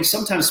 So I think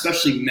sometimes,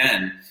 especially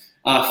men,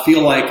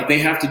 feel like they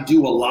have to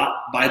do a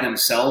lot by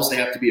themselves. They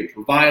have to be a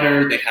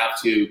provider. They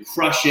have to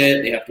crush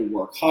it. They have to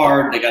work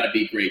hard. They got to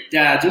be great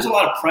dads. There's a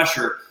lot of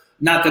pressure.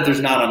 Not that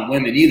there's not on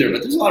women either,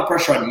 but there's a lot of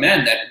pressure on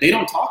men that they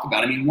don't talk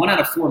about. I mean, 1 out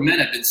of 4 men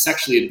have been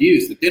sexually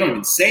abused that they don't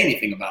even say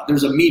anything about.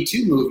 There's a Me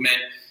Too movement,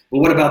 but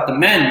what about the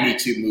men Me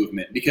Too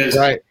movement? Because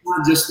it's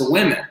not just the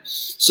women.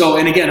 So,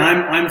 and again,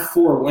 I'm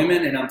for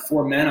women and I'm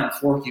for men. I'm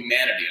for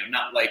humanity. I'm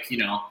not like,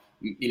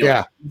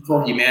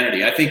 for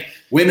humanity. I think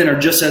women are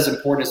just as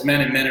important as men,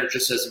 and men are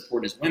just as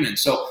important as women.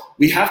 So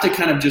we have to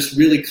kind of just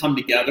really come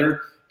together,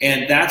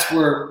 and that's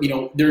where,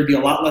 there would be a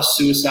lot less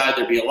suicide.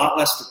 There'd be a lot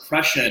less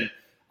depression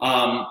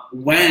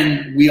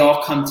when we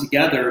all come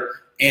together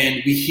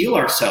and we heal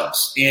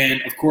ourselves.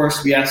 And of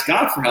course, we ask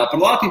God for help. But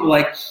a lot of people are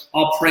like,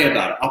 I'll pray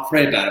about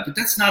it. But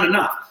that's not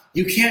enough.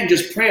 You can't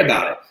just pray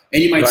about it.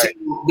 And you might say,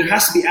 well, there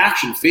has to be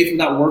action. Faith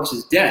without works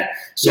is dead.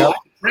 So I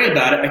can pray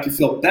about it. I can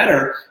feel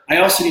better. I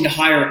also need to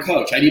hire a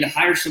coach. I need to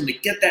hire someone to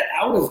get that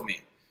out of me.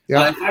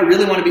 If I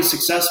really want to be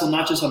successful,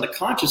 not just on the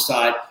conscious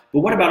side,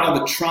 but what about all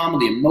the trauma,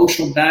 the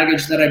emotional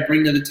baggage that I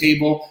bring to the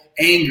table,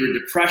 anger,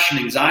 depression,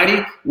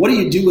 anxiety? What do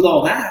you do with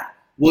all that?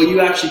 Well,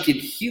 you actually can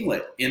heal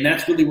it. And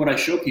that's really what I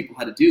show people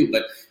how to do.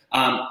 But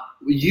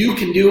you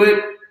can do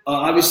it,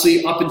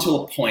 obviously, up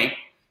until a point.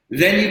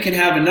 Then you can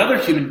have another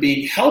human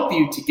being help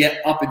you to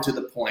get up into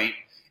the point.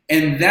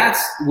 And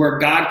that's where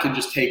God can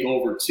just take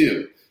over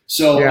too.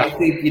 So I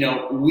think,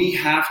 we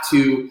have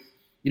to,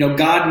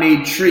 God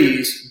made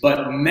trees,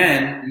 but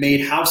men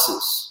made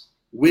houses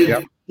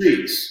with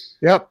trees.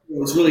 It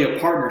was really a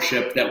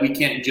partnership that we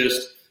can't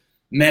just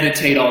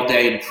meditate all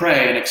day and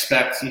pray and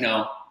expect,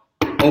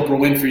 Oprah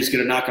Winfrey's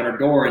going to knock on our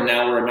door and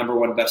now we're a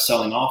 #1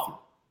 best-selling author.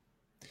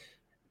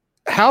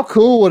 How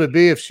cool would it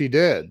be if she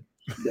did?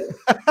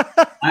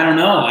 I don't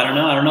know. I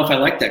don't know if I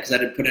like that because I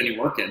didn't put any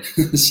work in.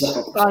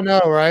 So I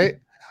know, right?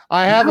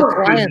 I have a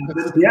client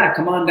yeah,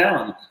 come on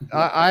down.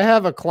 I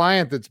have a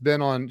client that's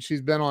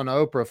she's been on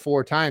Oprah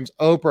 4 times.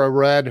 Oprah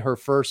read her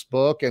first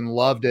book and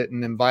loved it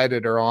and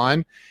invited her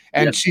on.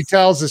 And she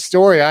tells the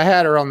story. I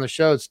had her on the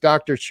show. It's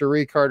Dr.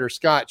 Cherie Carter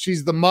Scott.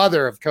 She's the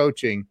mother of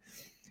coaching.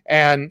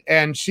 And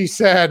she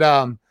said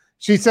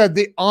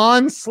the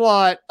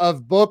onslaught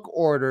of book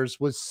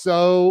orders was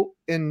so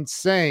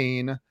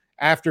insane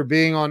after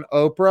being on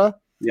Oprah.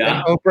 Yeah.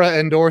 And Oprah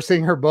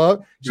endorsing her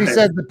book. She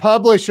said the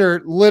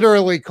publisher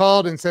literally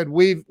called and said,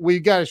 we've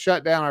got to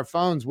shut down our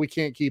phones. We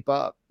can't keep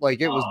up.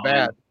 Like, it was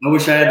bad. I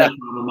wish I had that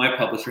problem with my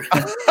publisher.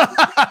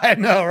 I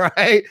know,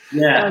 right?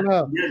 Yeah. I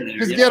know.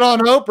 Just get on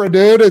Oprah,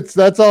 dude.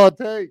 That's all it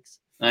takes.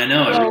 I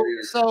know.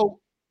 So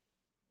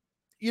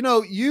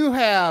you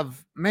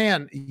have,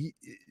 man,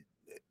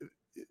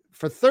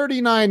 for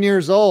 39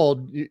 years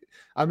old,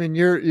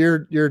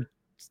 you're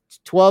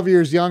 12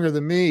 years younger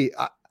than me.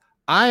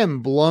 I am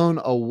blown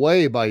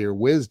away by your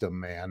wisdom,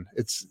 man.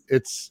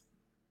 It's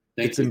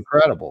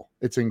incredible.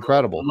 It's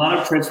incredible. A lot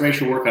of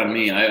transformational work on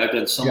me. I've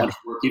done so much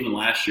work, even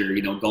last year,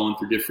 going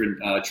through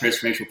different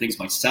transformational things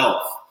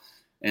myself.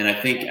 And I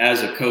think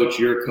as a coach,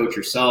 you're a coach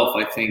yourself.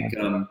 I think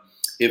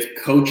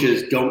if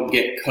coaches don't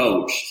get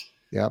coached,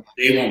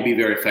 they won't be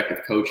very effective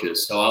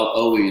coaches. So I'll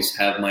always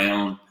have my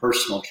own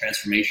personal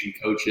transformation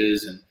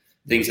coaches and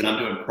things that I'm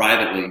doing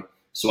privately,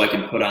 so I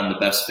can put on the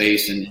best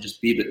face and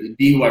just be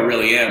who I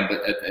really am,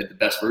 but at the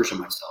best version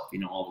of myself,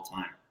 all the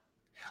time.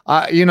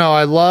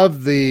 I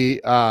love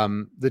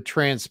the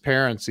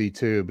transparency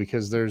too,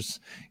 because there's,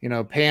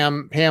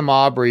 Pam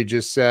Aubrey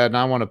just said, and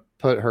I want to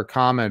put her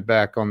comment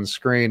back on the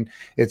screen.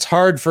 It's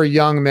hard for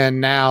young men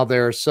now.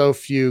 There are so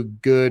few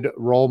good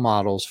role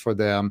models for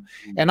them.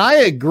 And I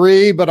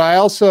agree, but I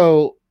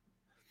also,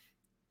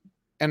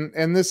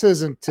 and this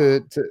isn't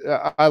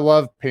I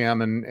love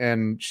Pam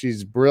and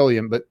she's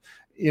brilliant, but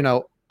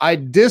I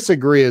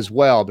disagree as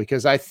well,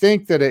 because I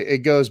think that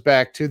it goes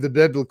back to the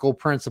biblical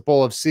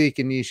principle of seek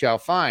and ye shall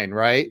find,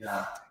 right?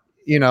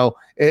 Yeah.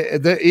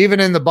 Even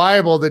in the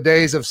Bible, the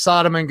days of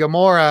Sodom and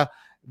Gomorrah,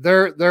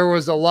 there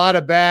was a lot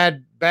of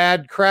bad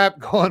crap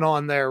going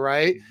on there,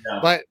 right?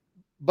 Yeah.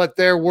 But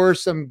there were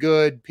some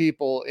good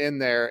people in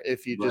there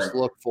if you just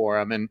look for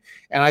them. And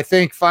I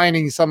think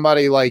finding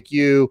somebody like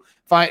you,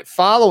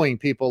 following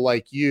people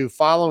like you,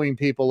 following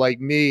people like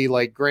me,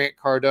 like Grant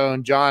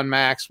Cardone, John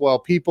Maxwell,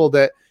 people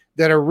that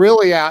are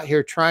really out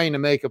here trying to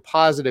make a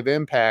positive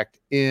impact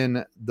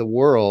in the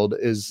world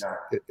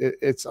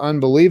it's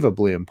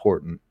unbelievably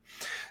important.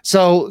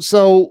 So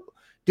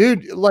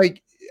dude,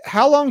 like,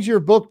 how long's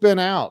your book been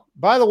out?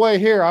 By the way,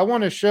 here, I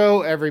want to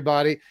show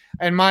everybody,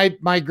 and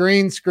my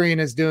green screen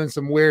is doing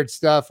some weird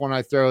stuff when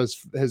I throw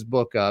his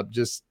book up.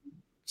 Just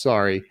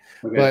sorry.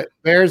 Okay. But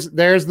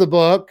there's the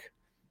book,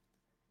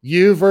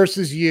 You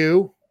versus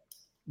You.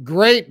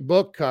 Great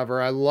book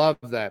cover. I love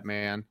that,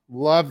 man.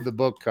 Love the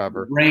book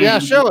cover. Brain. Yeah,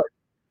 show it.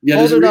 Yeah,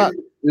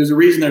 there's a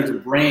reason there's a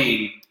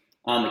brain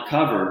on the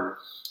cover,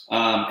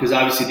 because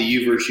obviously the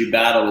You versus You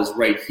battle is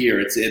right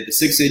here. It's at the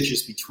 6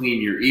 inches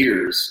between your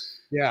ears.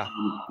 Yeah.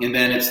 And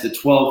then it's the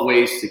 12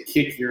 ways to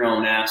kick your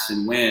own ass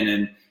and win.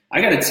 And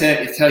I got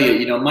to tell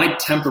you, my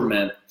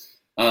temperament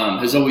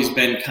has always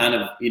been kind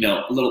of,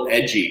 a little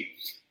edgy.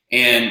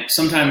 And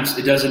sometimes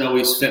it doesn't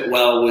always fit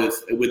well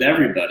with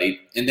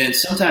everybody. And then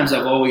sometimes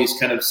I've always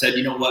kind of said,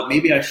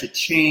 maybe I should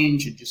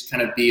change and just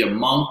kind of be a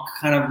monk,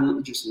 kind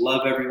of just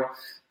love everyone.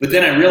 But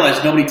then I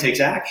realized nobody takes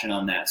action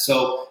on that.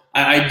 So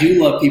I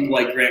do love people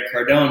like Grant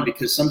Cardone,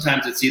 because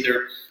sometimes it's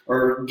either,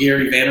 or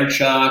Gary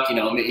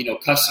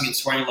Vaynerchuk, cussing and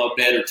swearing a little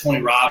bit, or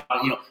Tony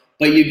Robbins,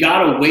 but you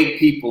got to wake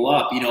people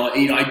up.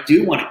 I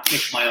do want to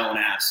kick my own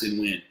ass and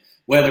win.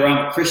 Whether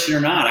I'm a Christian or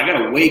not, I got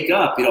to wake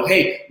up.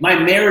 Hey, my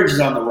marriage is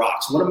on the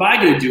rocks. What am I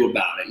going to do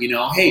about it?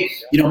 Hey,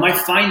 my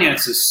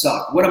finances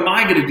suck. What am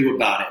I going to do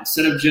about it?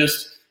 Instead of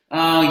just,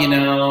 I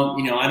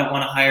don't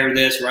want to hire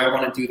this, or I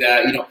want to do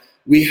that.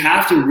 We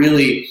have to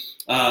really,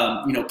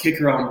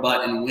 kick our own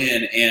butt and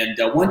win. And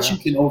once you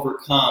can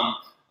overcome,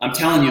 I'm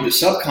telling you, the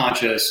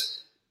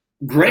subconscious,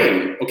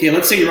 great. Okay,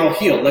 let's say you're all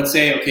healed. Let's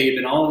say, okay, you've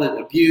been all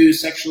abused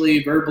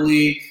sexually,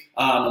 verbally,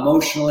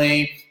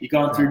 emotionally, you've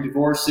gone through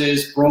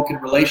divorces, broken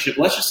relationship.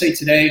 Let's just say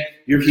today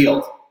you're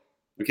healed.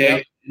 Okay.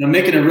 Yep. And I'm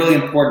making a really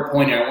important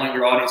point here. I want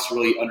your audience to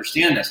really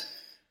understand this.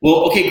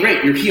 Well, okay,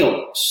 great. You're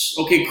healed.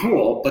 Okay,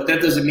 cool. But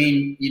that doesn't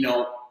mean, you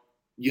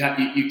got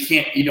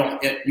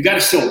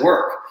to still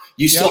work.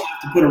 You still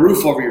have to put a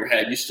roof over your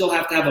head. You still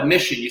have to have a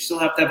mission. You still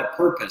have to have a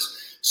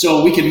purpose.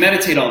 So we can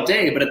meditate all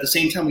day, but at the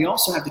same time, we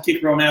also have to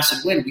kick our own ass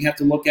and win. We have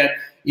to look at,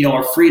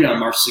 our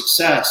freedom, our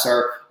success,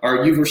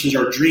 our you versus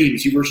our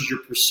dreams, you versus your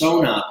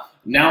persona.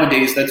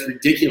 Nowadays, that's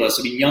ridiculous.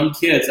 I mean, young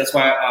kids, that's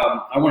why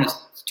I want to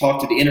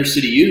talk to the inner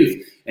city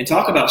youth and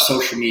talk about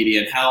social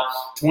media and how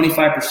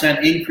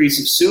 25% increase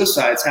of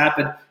suicides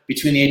happen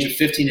between the age of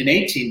 15 and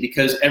 18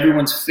 because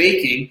everyone's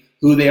faking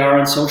who they are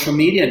on social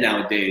media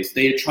nowadays.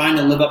 They are trying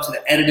to live up to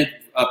the edited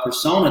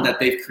persona that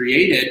they've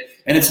created,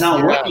 and it's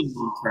not working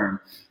long term.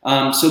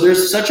 So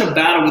there's such a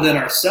battle within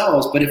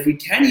ourselves, but if we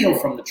can heal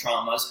from the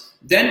traumas,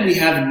 then we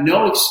have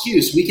no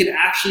excuse. We can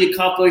actually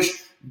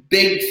accomplish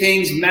big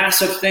things,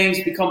 massive things,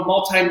 become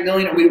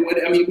multi-millionaire.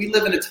 We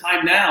live in a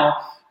time now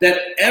that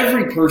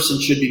every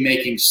person should be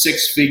making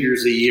 6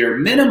 figures a year,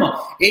 minimum.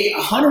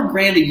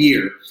 $100,000 a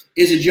year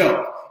is a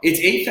joke. It's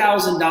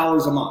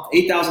 $8,000 a month,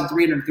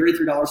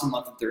 $8,333 a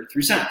month and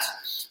 33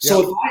 cents.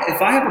 So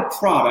if I have a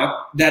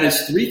product that is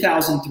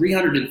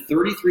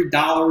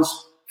 $3,333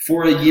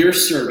 for a year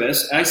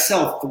service, I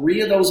sell 3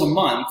 of those a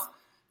month,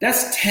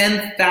 that's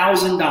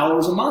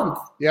 $10,000 a month.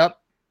 Yep.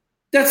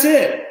 That's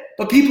it.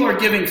 But people are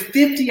giving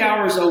 50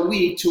 hours a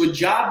week to a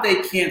job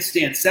they can't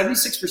stand.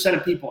 76%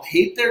 of people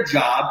hate their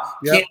job,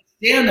 can't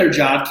stand their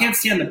job, can't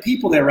stand the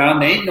people they're around.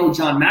 They ain't no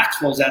John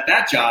Maxwell's at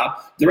that job.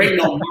 There ain't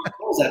no Mark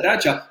Cole's at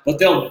that job. But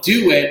they'll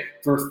do it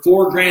for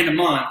 $4,000 a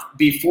month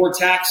before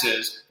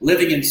taxes,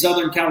 living in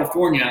Southern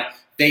California.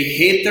 They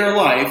hate their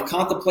life,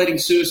 contemplating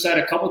suicide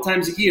a couple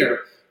times a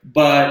year,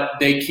 but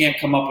they can't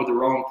come up with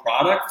their own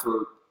product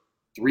for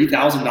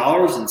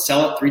 $3,000 and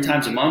sell it 3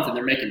 times a month, and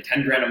they're making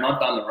 $10,000 a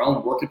month on their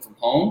own working from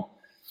home.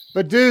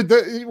 But dude,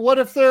 what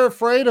if they're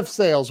afraid of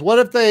sales? What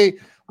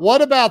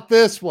about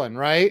this one,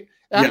 right?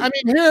 Yeah. I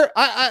mean, here,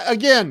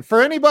 again,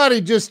 for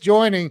anybody just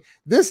joining,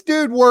 this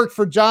dude worked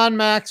for John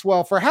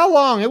Maxwell for how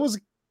long? It was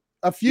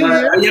a few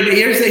years. Yeah, but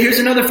here's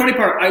another funny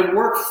part. I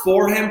worked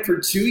for him for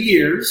 2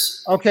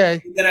 years.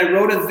 Okay. Then I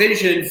wrote a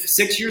vision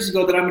 6 years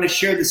ago that I'm going to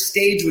share the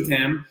stage with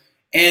him.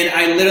 And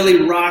I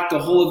literally rocked the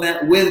whole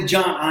event with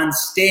John on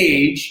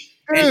stage.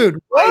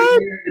 Dude, what? Right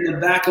here in the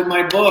back of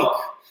my book.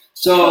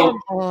 So,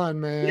 come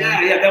on, man.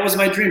 Yeah, that was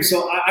my dream.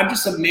 So I'm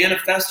just a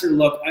manifester.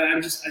 Look,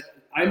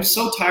 I'm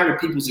so tired of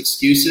people's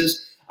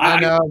excuses. I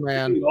know,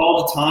 man.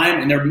 All the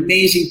time, and they're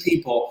amazing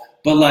people.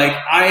 But like,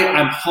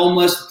 I'm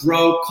homeless,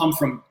 broke, come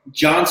from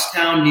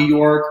Johnstown, New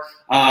York.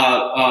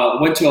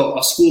 Went to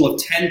a school of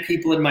 10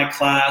 people in my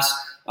class.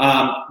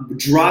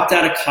 Dropped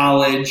out of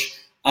college.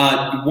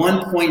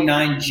 1.9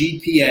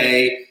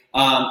 GPA.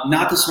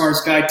 Not the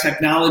smartest guy.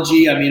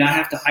 Technology. I mean, I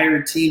have to hire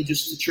a team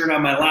just to turn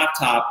on my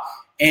laptop.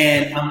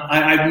 And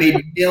I've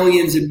made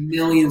millions and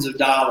millions of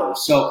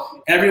dollars.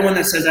 So everyone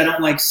that says I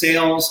don't like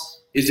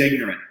sales is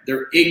ignorant.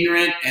 They're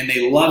ignorant and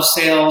they love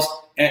sales.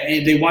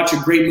 And they watch a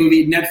great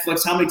movie,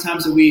 Netflix. How many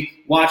times have we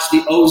watched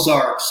The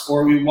Ozarks,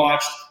 or we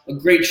watched a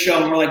great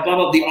show and we're like, blah,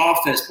 blah, The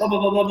Office, blah,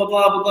 blah, blah, blah, blah,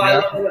 blah, blah,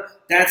 Yep. blah.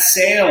 That's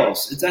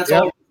sales. That's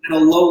all at a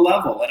low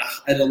level,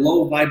 at a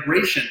low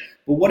vibration.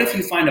 But what if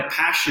you find a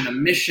passion, a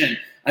mission,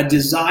 a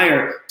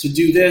desire to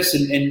do this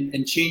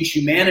and change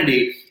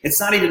humanity? It's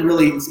not even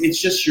really,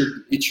 it's just your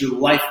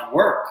life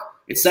work.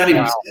 It's not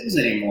even sales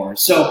anymore.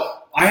 So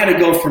I had to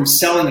go from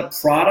selling a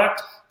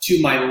product to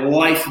my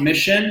life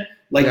mission.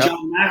 Like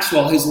John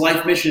Maxwell, his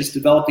life mission is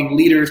developing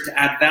leaders to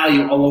add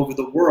value all over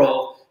the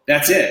world.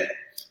 That's it.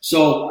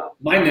 So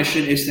my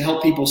mission is to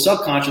help people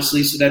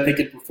subconsciously so that they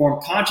can perform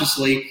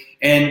consciously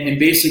and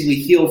basically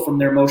heal from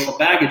their emotional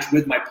baggage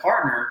with my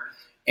partner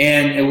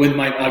and with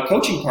my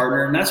coaching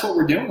partner. And that's what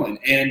we're doing.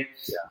 And,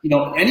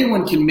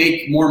 anyone can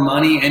make more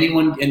money.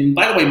 And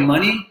by the way,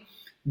 money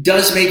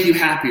does make you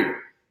happier.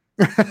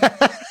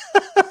 I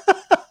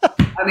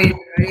mean,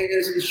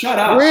 shut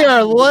up. We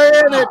are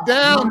laying it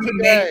down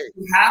today.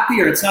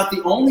 Happier. It's not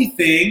the only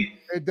thing.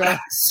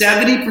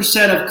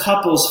 70% of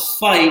couples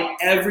fight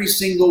every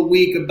single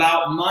week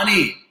about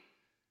money.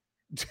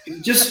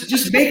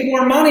 Just make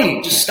more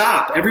money. Just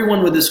stop.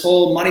 Everyone with this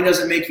whole money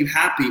doesn't make you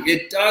happy.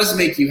 It does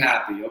make you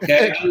happy.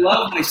 Okay. I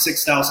love my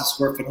 6,000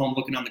 square foot home,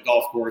 looking on the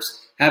golf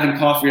course, having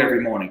coffee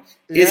every morning.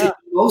 Is it the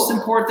most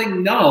important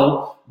thing?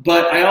 No.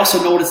 But I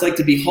also know what it's like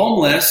to be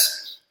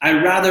homeless.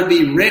 I'd rather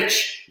be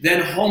rich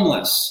than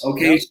homeless.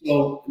 Okay.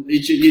 So,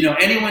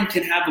 anyone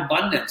can have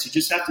abundance. You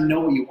just have to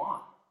know what you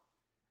want.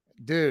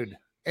 Dude.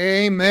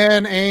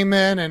 Amen.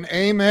 Amen. And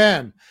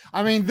amen.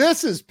 I mean,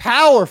 this is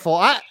powerful.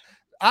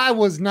 I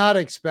was not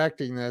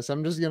expecting this.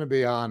 I'm just going to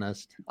be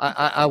honest.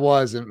 I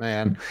wasn't,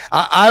 man.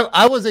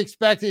 I was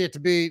expecting it to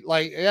be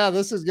like,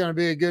 this is going to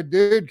be a good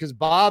dude because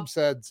Bob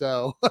said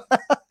so.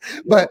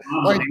 But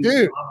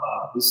dude,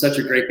 he's such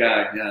a great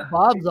guy. Yeah.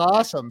 Bob's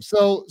awesome.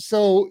 So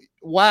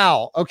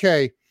wow.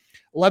 Okay.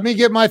 Let me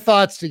get my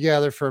thoughts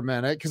together for a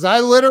minute. Cause I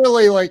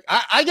literally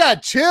I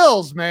got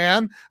chills,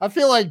 man. I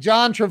feel like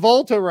John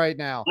Travolta right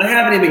now. I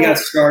haven't even got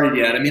started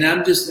yet. I mean,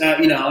 I'm just,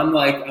 I'm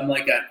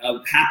like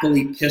a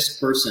happily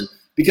pissed person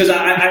because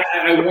I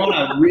want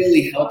to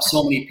really help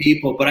so many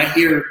people, but I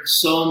hear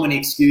so many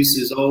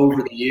excuses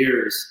over the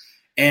years,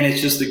 and it's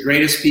just the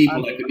greatest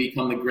people that could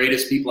become the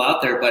greatest people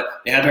out there, but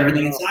they have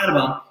everything inside of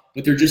them,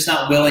 but they're just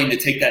not willing to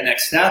take that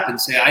next step and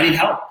say, I need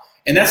help.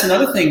 And that's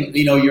another thing,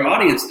 your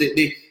audience,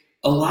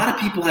 a lot of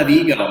people have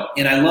ego,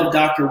 and I love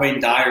Dr. Wayne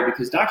Dyer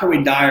because Dr.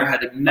 Wayne Dyer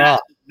had a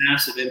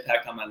massive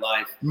impact on my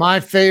life. My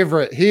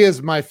favorite. He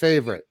is my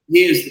favorite.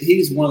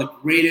 He's one of the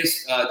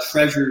greatest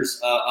treasures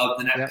of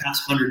the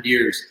past 100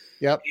 years.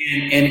 Yep.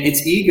 And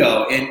it's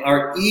ego, and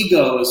our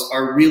egos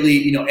are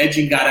really,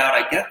 edging God out.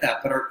 I get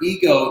that, but our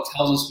ego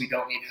tells us we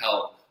don't need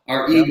help.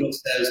 Our ego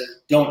says,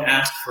 don't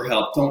ask for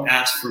help. Don't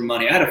ask for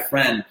money. I had a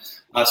friend,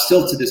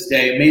 still to this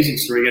day, amazing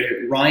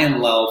story, Ryan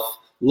Lelf.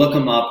 Look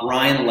him up,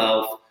 Ryan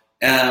Lelf.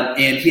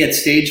 And he had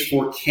stage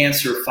 4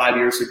 cancer 5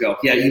 years ago.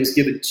 He was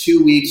given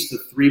 2 weeks to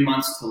 3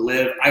 months to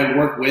live. I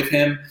worked with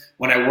him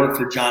when I worked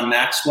for John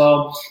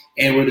Maxwell,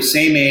 and we're the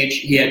same age.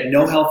 He had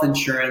no health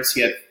insurance.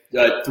 He had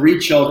 3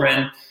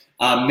 children,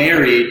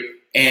 married,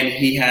 and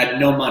he had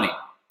no money.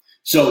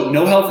 So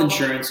no health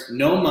insurance,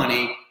 no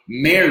money,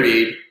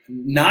 married,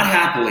 not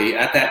happily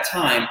at that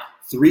time,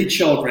 3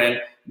 children,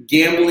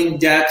 gambling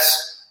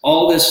debts,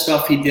 all this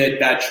stuff he did,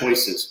 bad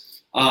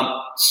choices.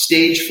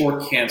 Stage 4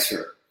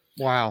 cancer.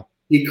 Wow.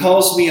 He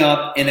calls me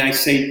up and I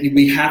say,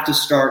 we have to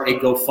start a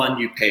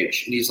GoFundMe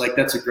page. And he's like,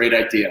 that's a great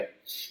idea.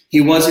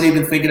 He wasn't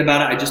even thinking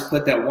about it. I just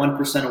put that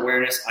 1%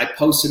 awareness. I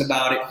posted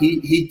about it.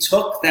 He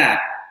took that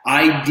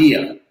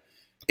idea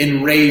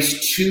and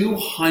raised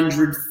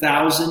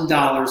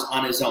 $200,000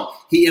 on his own.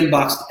 He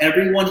inboxed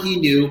everyone he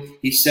knew.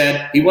 He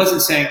said, he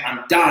wasn't saying,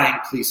 I'm dying,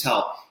 please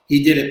help.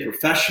 He did it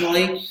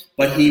professionally,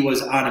 but he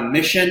was on a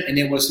mission and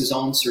it was his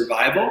own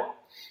survival.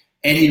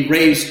 And he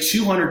raised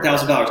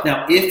 $200,000.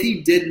 Now, if he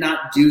did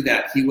not do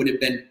that, he would have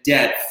been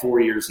dead 4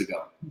 years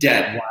ago.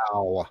 Dead.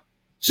 Wow.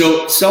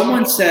 So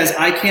someone says,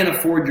 I can't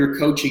afford your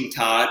coaching,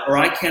 Todd, or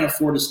I can't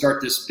afford to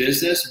start this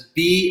business.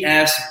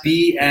 BS,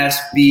 BS,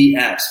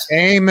 BS.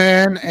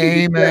 Amen,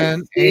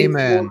 amen,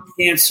 amen.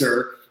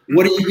 Cancer,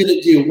 what are you going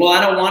to do? Well,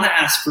 I don't want to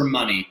ask for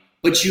money,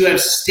 but you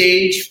have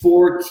stage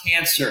 4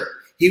 cancer.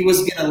 He was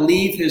going to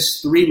leave his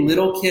 3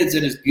 little kids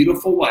and his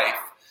beautiful wife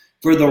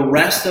for the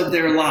rest of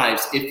their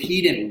lives if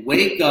he didn't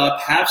wake up,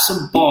 have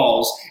some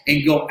balls,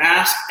 and go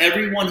ask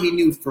everyone he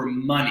knew for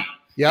money.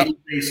 Yep. And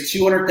he raised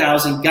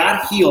 $200,000,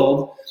 got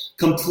healed,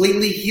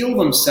 completely healed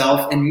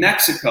himself in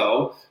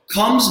Mexico,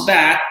 comes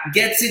back,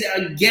 gets it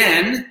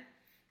again,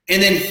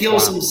 and then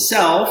heals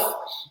himself.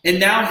 And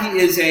now he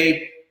is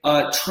a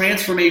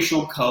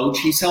transformational coach.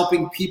 He's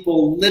helping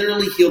people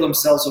literally heal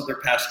themselves of their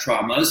past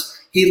traumas.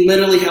 He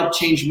literally helped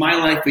change my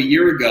life a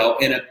year ago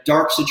in a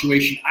dark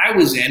situation I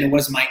was in. It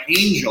was my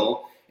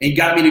angel and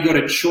got me to go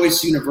to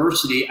Choice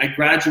University. I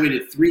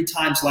graduated 3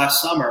 times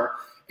last summer,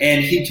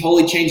 and he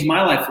totally changed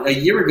my life a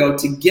year ago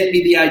to get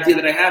me the idea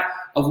that I have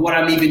of what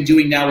I'm even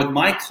doing now with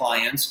my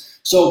clients.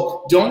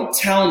 So don't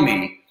tell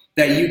me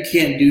that you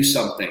can't do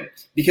something,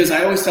 because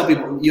I always tell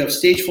people, you have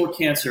stage 4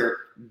 cancer,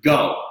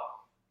 go.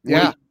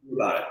 What do you do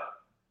about it?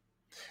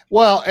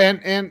 Well,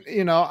 and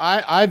you know,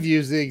 I've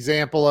used the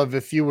example of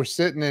if you were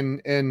sitting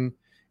in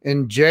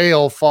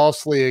jail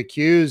falsely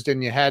accused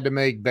and you had to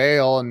make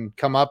bail and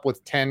come up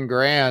with 10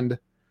 grand,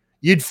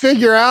 you'd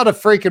figure out a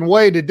freaking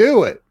way to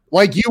do it.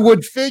 Like you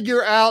would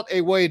figure out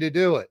a way to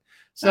do it.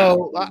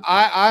 So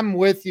I'm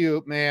with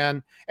you,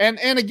 man.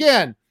 And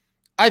again,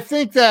 I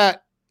think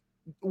that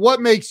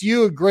what makes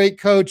you a great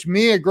coach,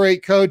 me a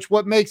great coach,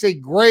 what makes a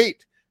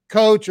great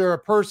coach or a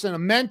person, a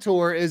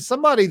mentor, is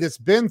somebody that's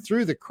been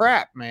through the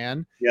crap,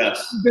 man.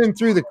 Yes. Been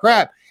through the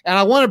crap. And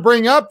I want to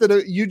bring up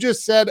that you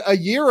just said a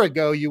year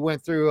ago you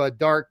went through a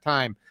dark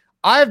time.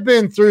 I've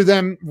been through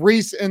them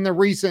in the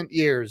recent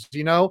years.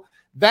 You know,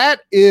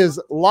 that is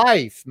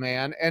life,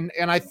 man. And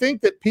I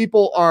think that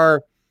people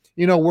are,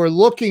 you know, we're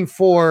looking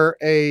for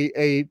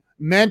a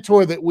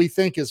mentor that we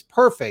think is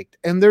perfect,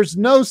 and there's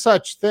no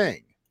such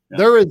thing. Yeah.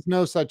 There is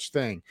no such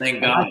thing.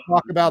 Thank God. I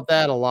talk about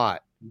that a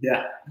lot.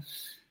 Yeah.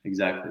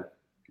 Exactly.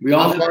 We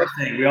all have our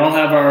thing. We all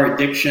have our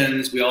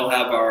addictions. We all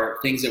have our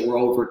things that we're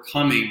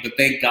overcoming. But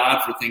thank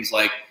God for things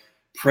like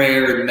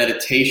prayer and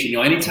meditation. You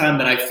know, anytime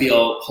that I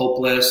feel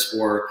hopeless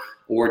or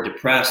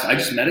depressed, I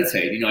just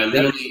meditate. You know, I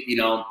literally, you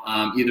know,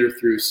 either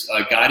through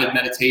guided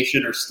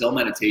meditation or still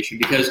meditation,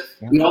 because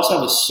we also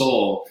have a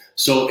soul.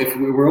 So if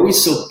we're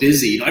always so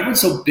busy, you know,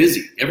 everyone's so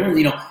busy. Everyone,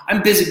 you know,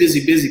 I'm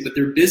busy, but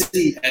they're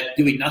busy at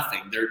doing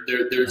nothing.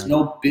 There's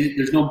no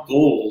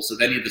goals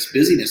of any of this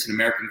busyness in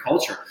American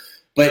culture.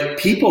 But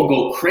people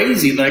go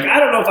crazy. Like, I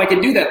don't know if I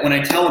can do that when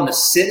I tell them to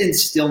sit in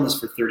stillness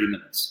for 30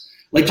 minutes.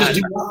 Like, just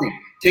do nothing.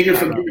 Take your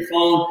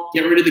phone,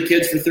 get rid of the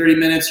kids for 30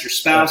 minutes, your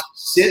spouse,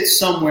 sit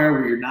somewhere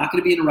where you're not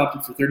going to be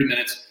interrupted for 30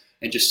 minutes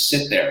and just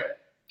sit there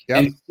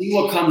and see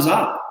what comes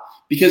up,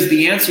 because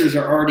the answers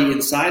are already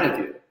inside of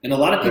you. And a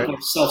lot of people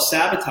are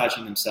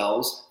self-sabotaging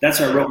themselves. That's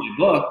why I wrote my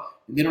book,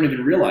 and they don't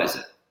even realize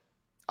it.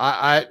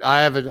 I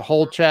have a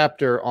whole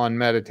chapter on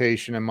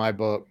meditation in my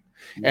book.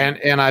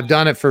 And I've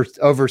done it for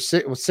over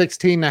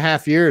 16 and a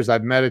half years.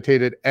 I've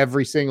meditated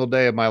every single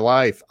day of my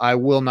life. I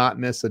will not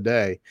miss a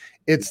day.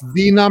 It's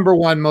the number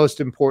one most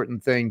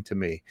important thing to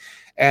me.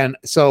 And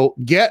so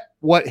get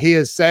what he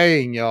is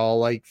saying, y'all,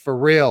 like for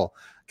real,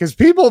 because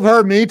people have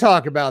heard me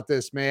talk about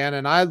this, man.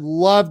 And I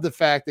love the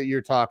fact that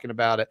you're talking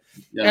about it.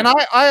 Yeah. And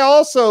I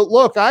also,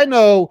 look, I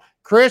know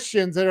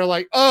Christians that are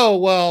like, oh,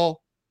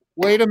 well,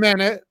 wait a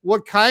minute.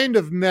 What kind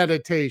of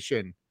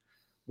meditation?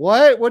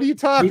 What are you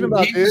talking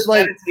about? He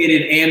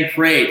meditated and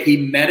prayed. He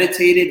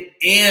meditated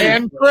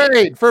and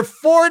prayed for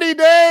 40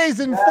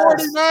 days and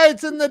 40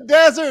 nights in the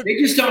desert. They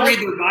just don't read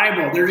their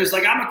Bible. They're just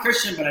like, I'm a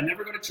Christian, but I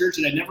never go to church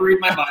and I never read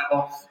my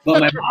Bible. But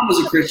my mom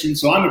was a Christian,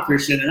 so I'm a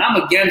Christian, and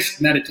I'm against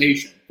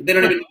meditation. but they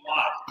don't even know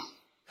why.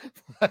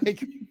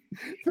 Like,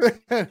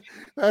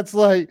 that's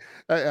like,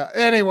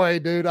 anyway,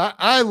 dude,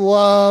 I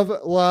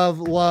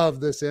love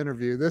this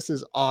interview. This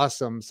is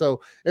awesome.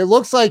 So it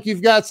looks like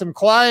you've got some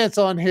clients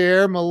on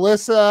here.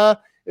 Melissa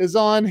is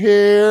on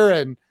here,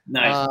 and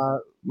nice.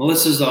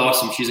 Melissa's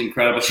awesome. She's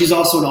incredible. She's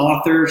also an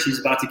author. She's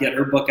about to get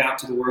her book out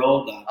to the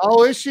world.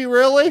 Oh, is she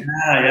really?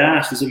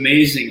 Yeah. She's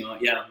amazing.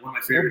 Yeah, one of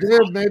my favorites.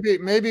 Well,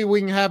 dude, maybe we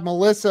can have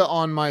Melissa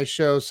on my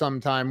show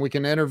sometime. We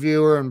can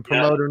interview her and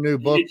promote her new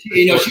book.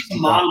 She's a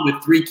mom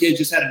with 3 kids,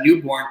 just had a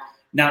newborn.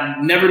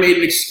 Now, never made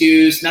an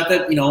excuse. Not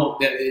that,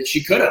 that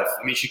she could have.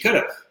 I mean, she could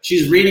have.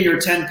 She's reading her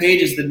 10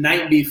 pages the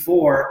night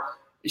before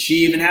she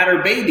even had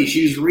her baby.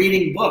 She was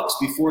reading books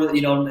before,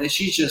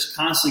 she's just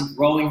constantly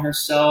growing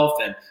herself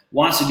and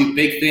wants to do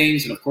big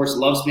things, and of course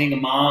loves being a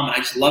mom. And I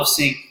just love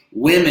seeing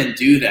women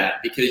do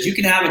that, because you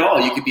can have it all.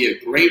 You could be a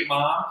great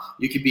mom,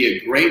 you could be a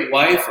great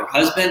wife or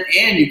husband,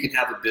 and you can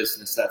have a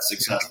business that's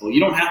successful. You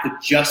don't have to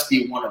just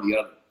be one or the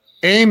other.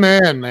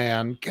 Amen,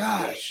 man.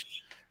 Gosh,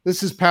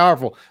 this is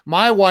powerful.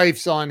 My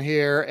wife's on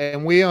here,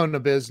 and we own a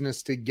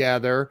business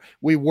together.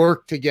 We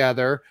work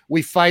together.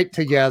 We fight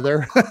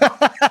together.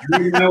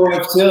 My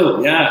wife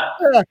too, yeah.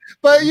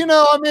 But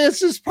it's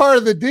just part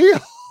of the deal.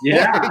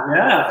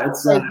 Yeah.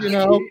 It's like,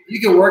 you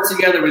can work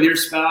together with your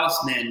spouse,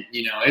 and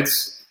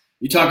it's,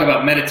 you talk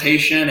about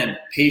meditation and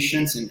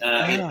patience, and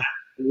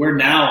we're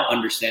now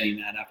understanding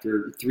that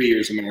after 3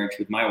 years of marriage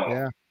with my wife.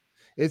 Yeah,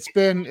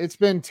 it's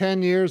been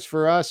 10 years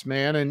for us,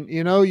 man, and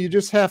you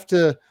just have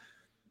to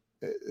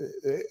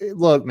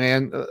look,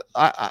 man.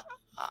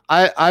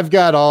 I've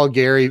got all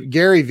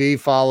Gary V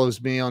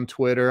follows me on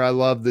Twitter. I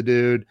love the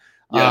dude.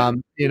 Yeah.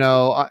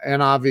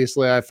 And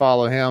obviously I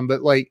follow him, but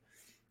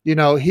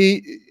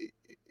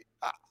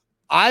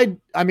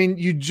I mean,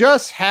 you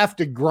just have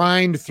to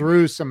grind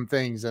through some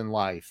things in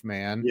life,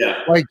 man. Yeah.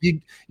 Like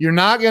you're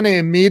not going to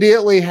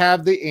immediately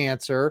have the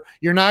answer.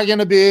 You're not going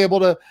to be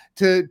able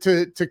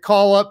to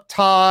call up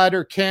Todd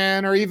or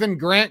Ken or even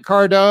Grant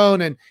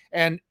Cardone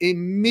and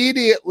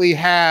immediately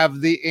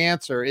have the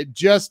answer. It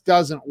just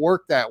doesn't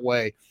work that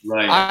way.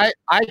 Right.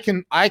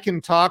 I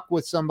can talk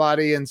with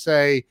somebody and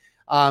say,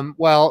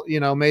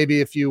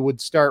 maybe if you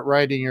would start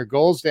writing your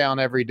goals down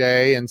every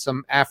day and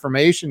some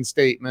affirmation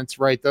statements,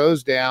 write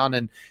those down,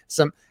 and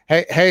some,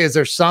 hey, is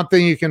there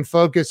something you can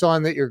focus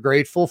on that you're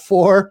grateful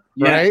for?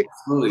 Yeah, right.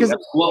 Absolutely.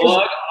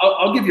 Well,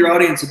 I'll give your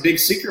audience a big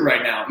secret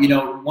right now.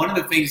 One of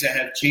the things that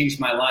have changed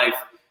my life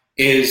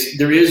is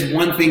there is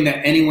one thing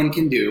that anyone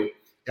can do.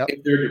 Yep.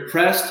 If they're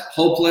depressed,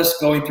 hopeless,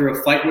 going through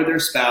a fight with their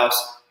spouse,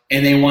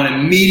 and they want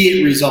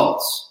immediate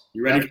results.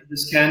 You ready for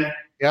this, Ken?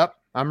 Yep.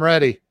 I'm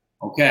ready.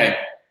 Okay.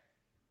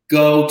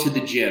 Go to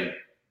the gym.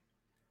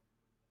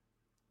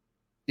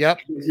 Yep.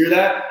 You hear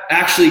that?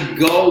 Actually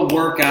go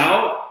work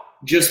out.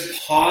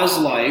 Just pause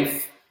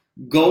life.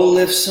 Go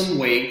lift some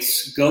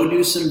weights. Go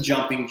do some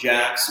jumping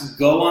jacks.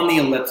 Go on the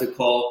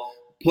elliptical.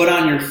 Put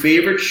on your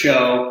favorite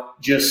show.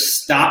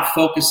 Just stop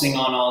focusing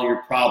on all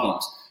your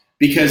problems.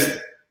 Because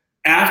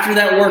after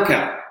that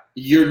workout,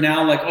 you're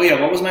now like, oh yeah,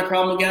 what was my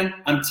problem again?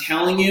 I'm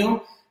telling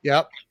you,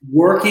 yep.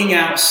 Working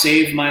out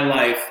saved my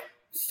life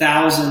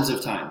thousands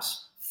of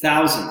times.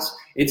 Thousands.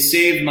 It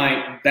saved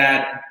my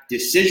bad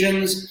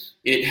decisions.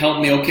 It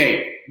helped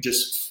me,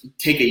 just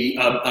take an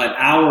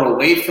hour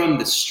away from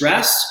the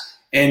stress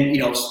and,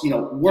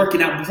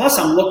 working out. Plus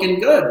I'm looking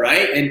good,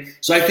 right? And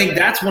so I think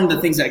that's one of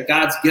the things that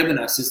God's given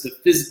us is the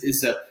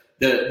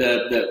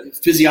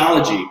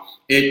physiology.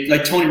 It,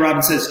 like Tony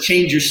Robbins says,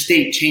 change your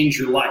state, change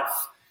your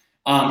life.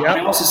 I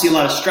also see a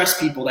lot of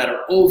stressed people that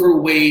are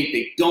overweight.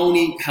 They don't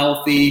eat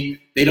healthy.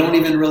 They don't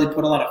even really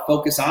put a lot of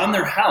focus on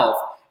their health.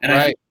 And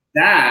I think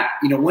that,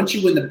 once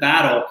you win the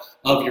battle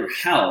of your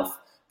health,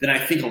 then I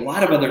think a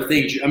lot of other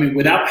things,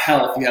 without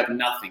health, you have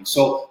nothing.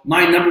 So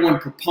my number one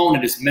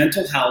proponent is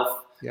mental health,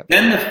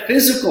 then the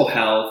physical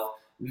health,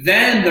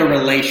 then the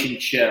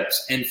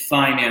relationships and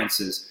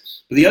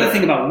finances. But the other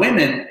thing about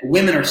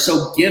women are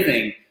so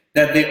giving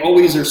that they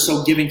always are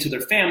so giving to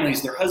their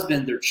families, their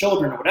husband, their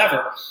children, or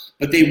whatever,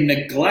 but they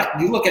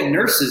neglect. You look at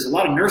nurses, a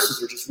lot of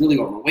nurses are just really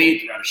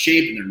overweight, they're out of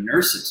shape, and they're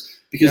nurses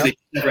because they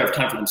never have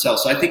time for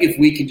themselves. So I think if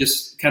we can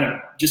just kind of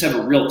just have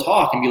a real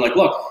talk and be like,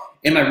 look,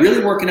 am I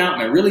really working out?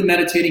 Am I really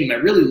meditating? Am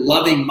I really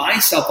loving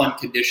myself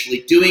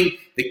unconditionally, doing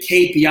the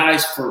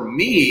KPIs for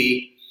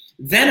me?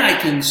 Then I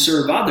can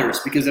serve others,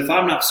 because if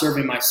I'm not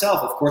serving myself,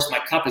 of course, my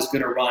cup is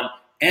going to run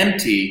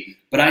empty,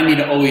 but I need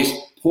to always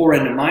pour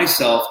into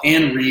myself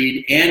and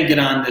read and get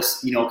on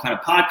this, kind of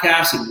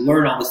podcast and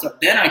learn all this stuff.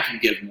 Then I can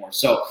give more.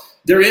 So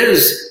there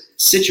is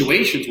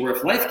situations where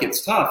if life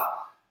gets tough,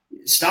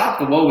 stop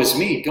the woe is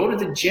me. Go to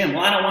the gym.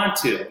 Well, I don't want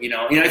to.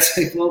 It's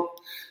like, well,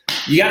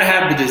 you got to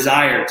have the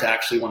desire to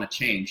actually want to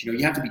change. You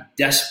have to be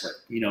desperate,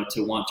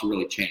 to want to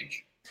really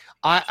change.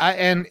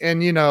 And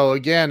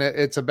again,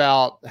 it's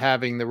about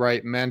having the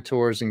right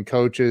mentors and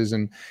coaches.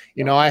 And,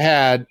 I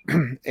had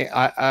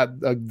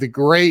the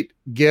great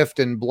gift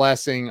and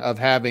blessing of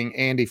having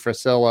Andy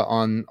Frisella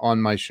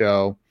on my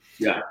show.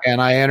 Yeah.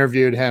 And I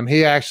interviewed him.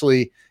 He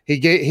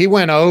he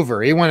went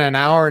over. He went an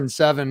hour and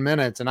 7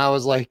 minutes, and I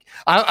was like,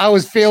 I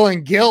was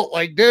feeling guilt,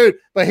 like, dude,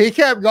 but he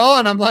kept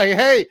going. I'm like,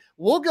 hey,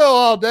 we'll go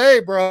all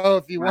day, bro,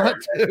 if you want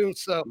to.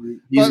 So,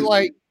 but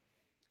like,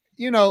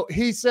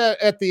 he said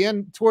at the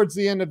end, towards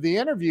the end of the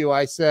interview,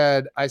 I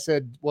said,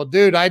 well,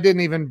 dude, I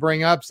didn't even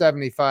bring up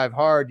 75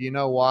 hard. You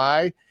know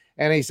why?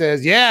 And he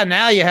says, yeah,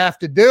 now you have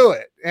to do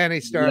it. And he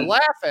started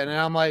laughing, and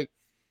I'm like,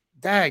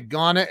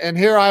 daggone it. And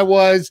here I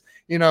was,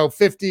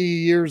 50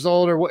 years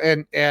older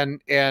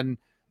and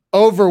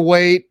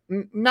overweight,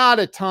 not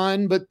a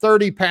ton, but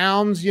 30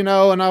 pounds, and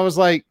I was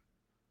like,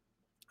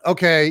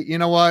 okay, you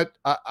know what?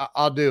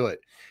 I'll do it.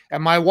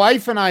 And my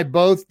wife and I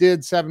both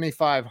did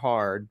 75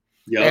 hard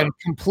and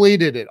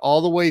completed it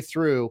all the way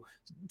through.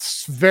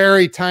 It's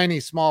very tiny,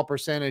 small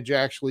percentage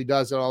actually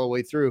does it all the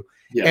way through.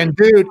 Yeah. And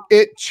dude,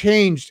 it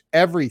changed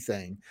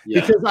everything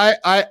because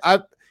I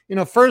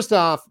first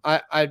off,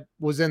 I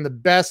was in the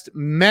best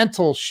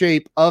mental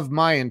shape of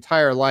my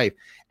entire life.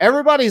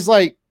 Everybody's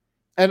like,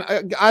 and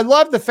I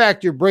love the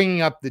fact you're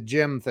bringing up the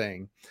gym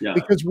thing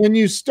because when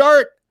you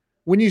start,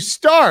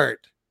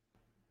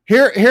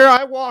 here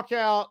I walk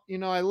out,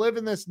 I live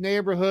in this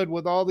neighborhood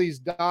with all these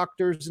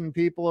doctors and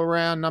people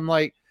around. And I'm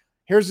like,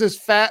 here's this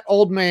fat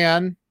old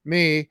man,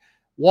 me,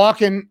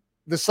 walking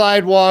the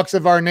sidewalks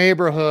of our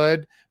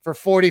neighborhood for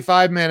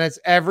 45 minutes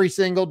every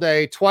single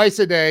day, twice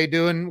a day,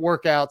 doing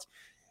workouts.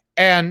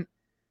 And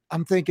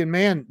I'm thinking,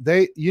 man,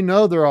 they're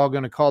all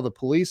going to call the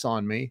police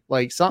on me.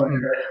 Like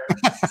something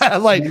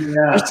like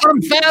there's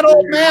some fat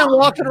old man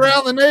walking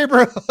around the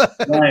neighborhood.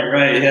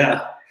 Right.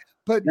 Yeah.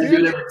 But do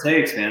whatever it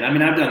takes, man. I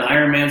mean, I've done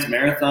Ironmans,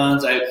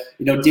 marathons.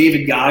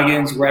 David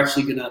Goggins, we're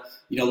actually going to,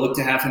 look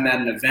to have him at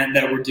an event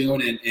that we're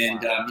doing.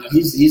 And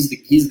he's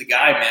the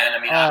guy, man. I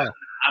mean,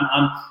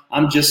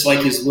 I'm just like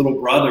his little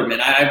brother, man.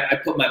 I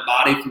put my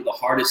body through the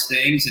hardest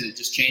things, and it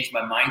just changed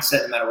my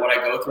mindset no matter what I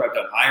go through. I've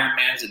done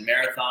Ironmans and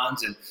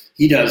marathons, and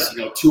he does,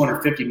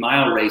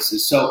 250-mile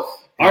races. So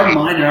our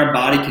mind and our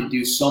body can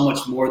do so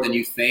much more than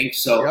you think.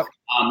 So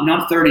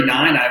I'm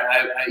 39.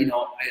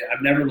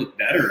 I've never looked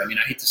better. I mean,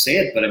 I hate to say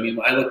it, but I mean,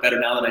 I look better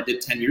now than I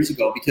did 10 years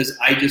ago because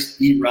I just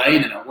eat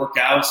right and I work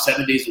out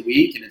 7 days a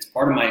week, and it's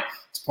part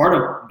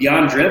of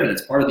Beyond Driven.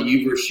 It's part of the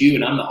You vs. You,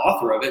 and I'm the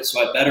author of it,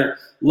 so I better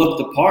look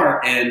the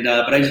part. And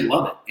but I just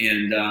love it,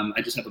 and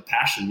I just have a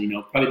passion.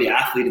 Probably the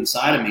athlete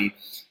inside of me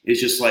is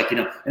just like,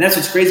 and that's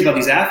what's crazy about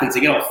these athletes.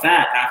 They get all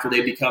fat after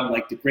they become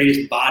like the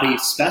greatest body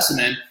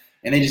specimen,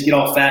 and they just get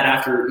all fat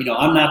after.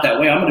 I'm not that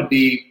way. I'm going to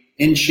be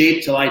in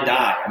shape till I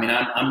die. I mean,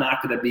 I'm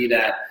not going to be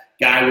that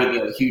guy with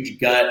a huge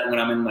gut when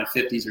I'm in my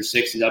 50s or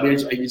 60s. I mean,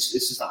 it's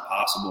just not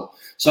possible.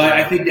 So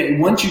I think that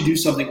once you do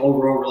something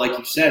over, like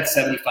you said,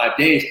 75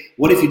 days,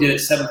 what if you did it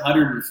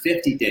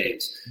 750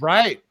 days?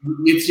 Right.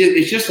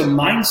 It's just a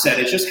mindset.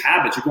 It's just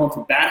habits. You're going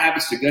from bad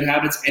habits to good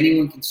habits.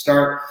 Anyone can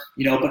start,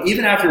 but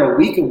even after a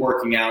week of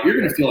working out, you're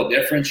going to feel a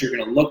difference. You're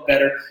going to look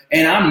better.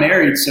 And I'm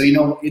married. So,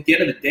 at the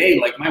end of the day,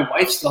 like my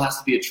wife still has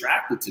to be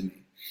attracted to me.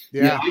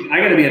 Yeah.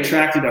 I got to be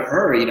attracted to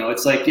her.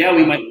 It's like,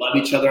 we might love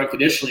each other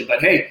unconditionally, but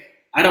hey,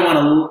 I don't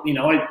want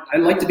to, I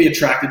like to be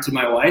attracted to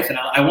my wife, and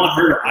I want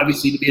her to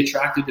obviously to be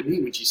attracted to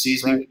me when she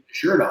sees me with the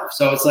shirt off.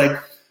 So it's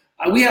like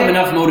we have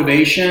enough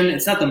motivation.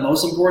 It's not the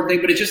most important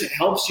thing, but it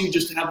helps you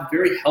just to have a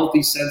very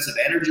healthy sense of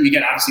energy. You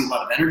get obviously a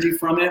lot of energy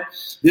from it.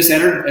 This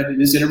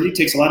interview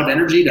takes a lot of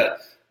energy to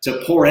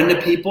pour into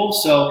people.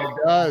 So it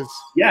does.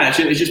 Yeah,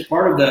 it's just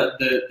part of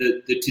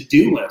the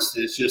to-do list.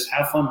 It's just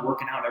have fun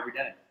working out every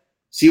day.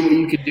 See what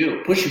you can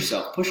do. Push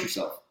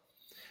yourself.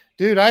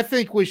 Dude, I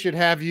think we should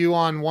have you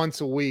on once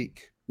a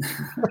week.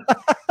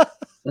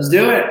 Let's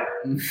do it.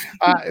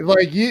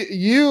 Like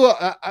you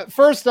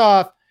first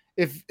off,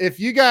 if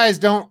you guys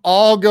don't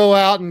all go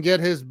out and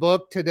get his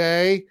book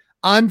today,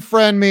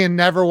 unfriend me and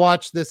never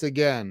watch this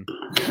again.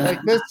 Like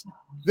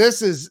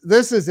this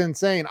is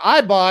insane.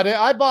 I bought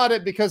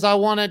it because I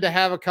wanted to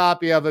have a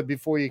copy of it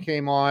before you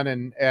came on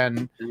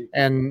and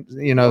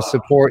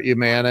support you,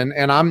 man.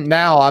 And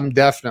I'm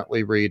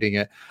definitely reading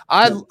it.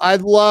 I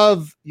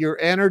love your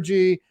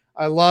energy.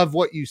 I love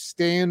what you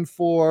stand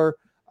for.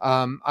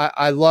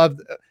 I love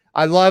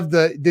I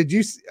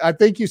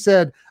think you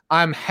said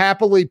I'm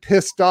happily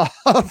pissed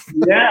off.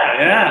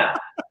 Yeah.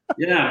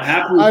 I'm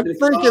happily I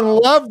pissed freaking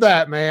off. Love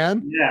that,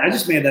 man. Yeah, I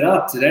just made that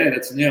up today.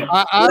 That's new.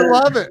 I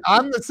love it.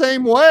 I'm the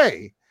same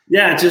way.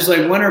 Yeah, it's just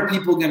like, when are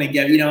people going to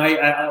get,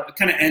 I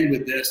kind of end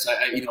with this,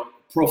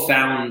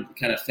 profound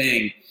kind of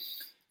thing.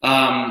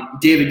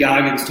 David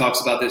Goggins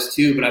talks about this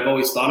too, but I've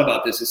always thought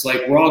about this. It's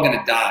like, we're all going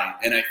to die.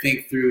 And I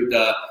think through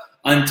the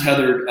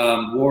Untethered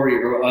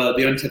Warrior,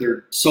 The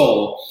Untethered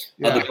Soul,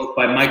 the book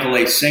by Michael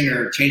A.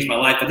 Singer, changed my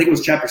life. I think it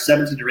was chapter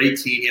 17 or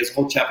 18. He has a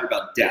whole chapter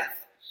about death.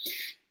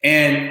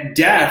 And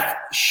death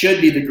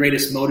should be the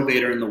greatest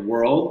motivator in the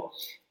world.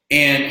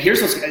 And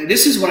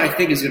this is what I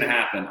think is going to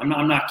happen.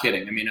 I'm not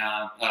kidding. I mean,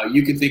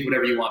 you can think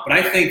whatever you want, but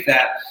I think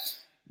that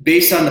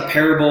based on the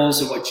parables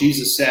and what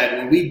Jesus said,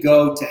 when we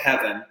go to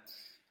heaven,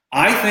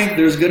 I think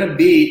there's going to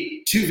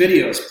be 2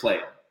 videos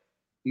played,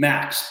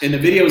 max. And the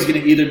video is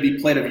going to either be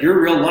played of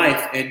your real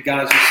life, and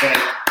God's just saying,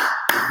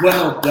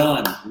 well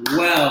done,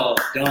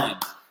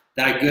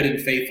 thy good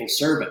and faithful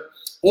servant.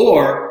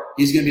 Or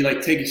he's going to be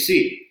like, take a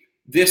seat.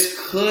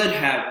 This could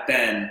have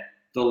been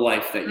the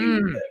life that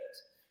you lived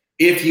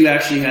if you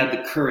actually had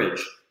the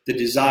courage, the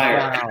desire.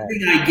 Wow.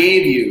 Everything I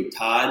gave you,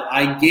 Todd,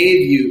 I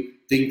gave you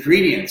the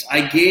ingredients.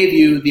 I gave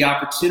you the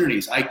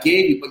opportunities. I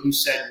gave you, but you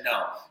said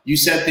no. You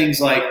said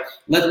things like,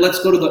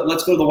 let's go to the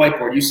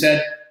whiteboard. You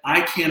said,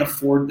 I can't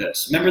afford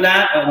this. Remember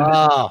that?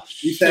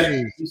 You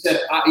said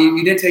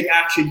you didn't take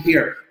action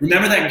here.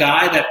 Remember that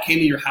guy that came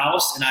to your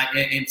house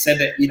and said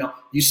that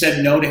you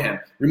said no to him.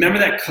 Remember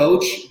that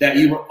coach that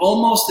you were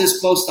almost this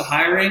close to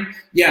hiring?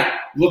 Yeah,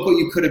 look what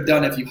you could have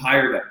done if you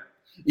hired him.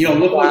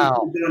 Look what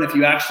you could have done if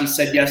you actually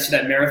said yes to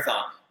that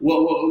marathon.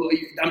 Well,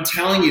 I'm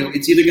telling you,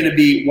 it's either going to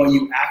be what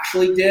you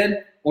actually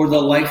did or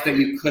the life that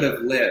you could have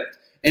lived.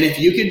 And if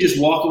you can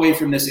just walk away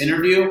from this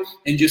interview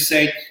and just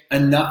say,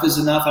 enough is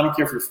enough. I don't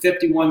care if you're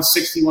 51,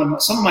 61.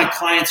 Some of my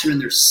clients are in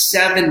their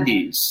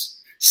 70s.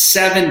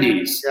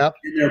 Yep.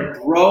 And they're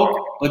broke,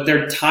 but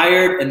they're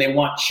tired and they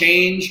want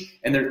change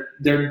and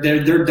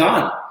they're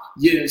done.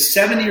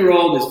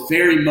 70-year-old is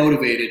very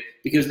motivated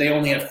because they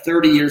only have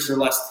 30 years or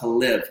less to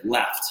live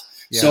left.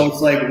 Yeah. So it's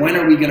like, when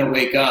are we going to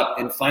wake up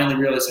and finally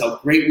realize how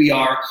great we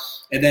are?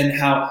 And then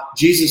how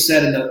Jesus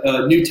said in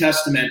the New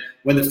Testament,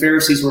 when the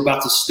Pharisees were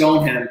about to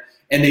stone him,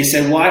 and they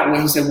said, why?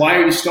 Well, he said, why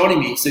are you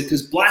stoning me? He said,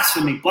 because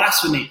blasphemy.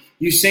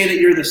 You say that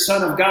you're the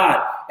Son of God.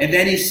 And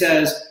then he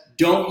says,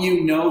 don't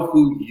you know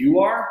who you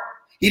are?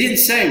 He didn't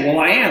say, well,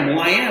 I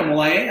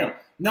am.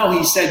 No,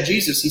 he said,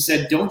 Jesus. He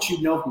said, don't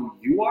you know who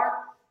you are?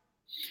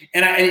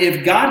 And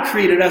if God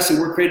created us and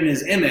we're created in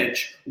his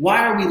image,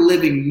 why are we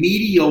living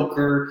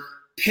mediocre,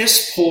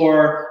 piss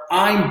poor,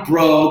 I'm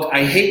broke,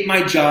 I hate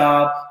my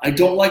job, I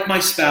don't like my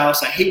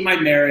spouse, I hate my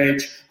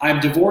marriage, I'm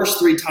divorced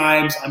 3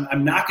 times,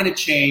 I'm not going to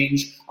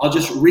change, I'll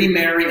just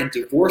remarry and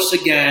divorce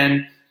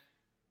again.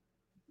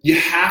 You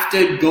have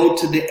to go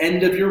to the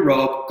end of your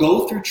rope,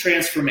 go through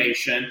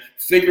transformation,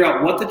 figure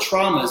out what the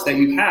traumas that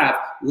you have,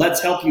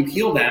 let's help you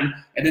heal them,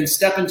 and then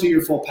step into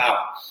your full power.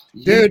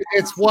 Dude,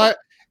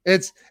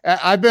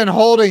 I've been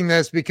holding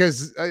this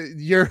because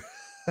you're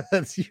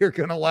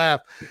going to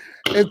laugh.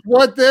 It's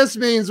what this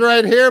means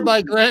right here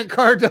by Grant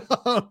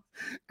Cardone.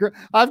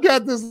 I've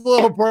got this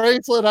little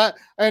bracelet.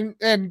 And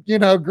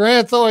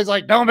Grant's always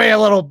like, don't be a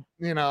little,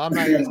 I'm not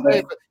going to say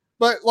it,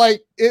 but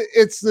like,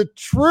 it's the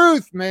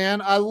truth,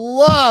 man. I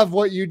love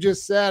what you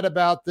just said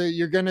about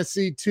you're going to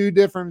see 2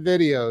 different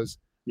videos.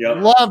 Yep.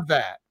 Love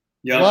that.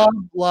 Yep.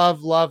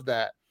 Love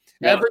that.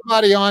 Yep.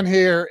 Everybody on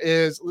here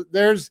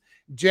there's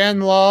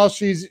Jen Law.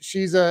 She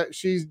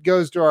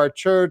goes to our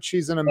church.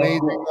 She's an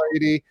amazing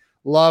lady.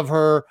 Love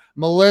her.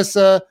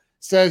 Melissa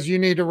says you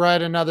need to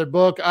write another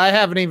book. I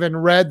haven't even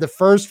read the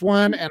first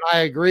one, and I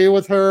agree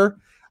with her.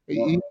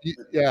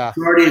 Yeah,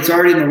 it's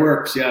already in the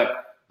works. Yeah,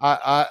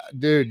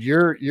 dude,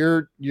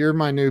 you're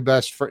my new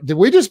best friend. Did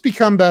we just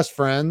become best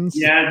friends?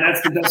 Yeah,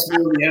 that's the best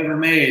movie ever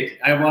made.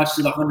 I watched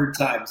it 100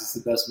 times. It's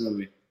the best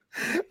movie.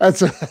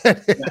 That's okay.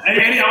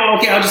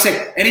 I'll just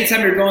say,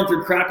 anytime you're going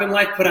through crap in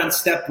life, put on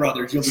Step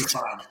Brothers. You'll be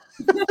fine.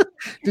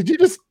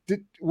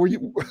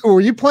 Were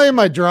you playing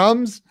my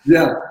drums?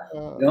 Yeah.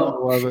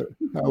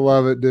 I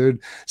love it,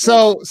 dude.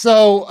 So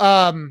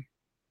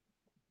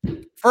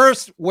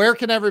first, where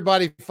can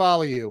everybody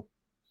follow you?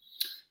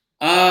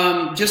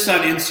 Just on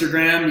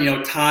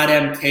Instagram, Todd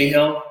M.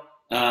 Cahill.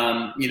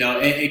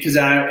 Because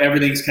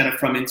everything's kind of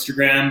from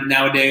Instagram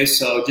nowadays.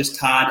 So just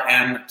Todd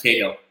M.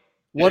 Cahill.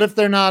 What if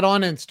they're not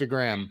on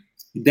Instagram?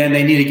 Then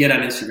they need to get on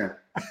Instagram.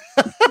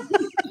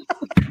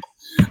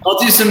 I'll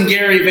do some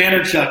Gary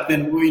Vaynerchuk.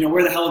 Then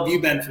where the hell have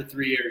you been for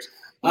 3 years?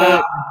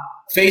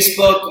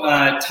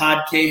 Facebook,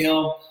 Todd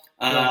Cahill,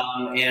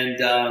 and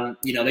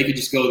they could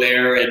just go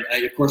there.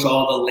 And of course,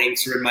 all the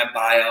links are in my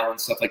bio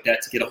and stuff like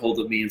that to get a hold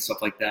of me and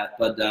stuff like that.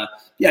 But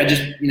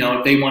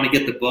if they want to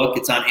get the book,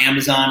 it's on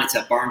Amazon. It's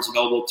at Barnes &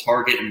 Noble,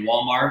 Target, and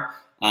Walmart.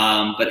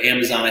 But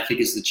Amazon, I think,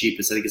 is the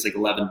cheapest. I think it's like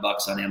 $11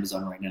 on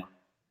Amazon right now.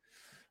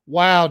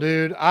 Wow,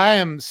 dude. I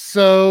am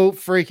so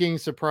freaking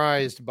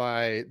surprised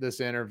by this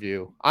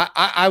interview.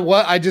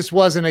 I just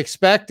wasn't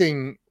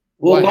expecting.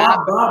 Well,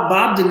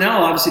 Bob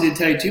Donnell obviously didn't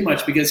tell you too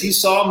much because he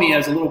saw me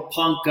as a little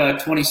punk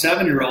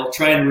 27-year-old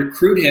trying to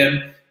recruit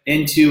him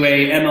into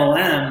a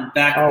MLM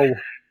back then.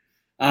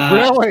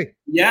 Really?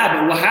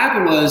 Yeah, but what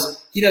happened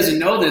was, he doesn't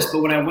know this,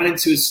 but when I went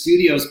into his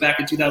studios back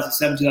in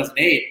 2007,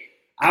 2008,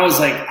 I was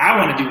like, I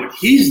want to do what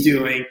he's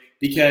doing,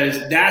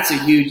 because that's a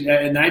huge,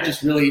 and I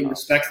just really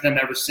respected them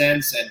ever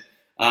since. And,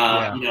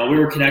 we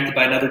were connected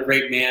by another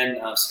great man,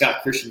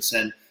 Scott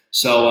Christensen.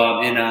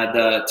 So in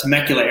the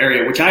Temecula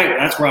area,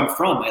 that's where I'm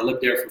from. I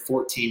lived there for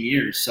 14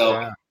 years.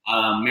 So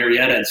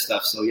Marietta and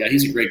stuff. So yeah,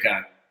 he's a great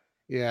guy.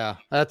 Yeah,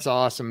 that's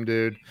awesome,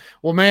 dude.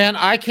 Well, man,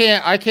 I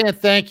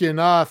can't thank you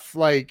enough.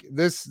 Like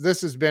this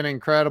has been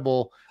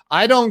incredible.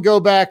 I don't go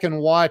back and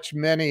watch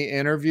many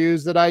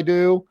interviews that I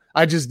do.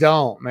 I just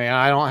don't, man.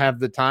 I don't have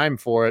the time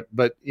for it.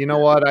 But you know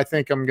what? I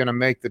think I'm going to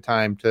make the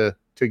time to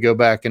to go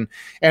back and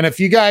if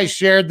you guys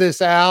shared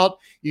this out,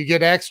 you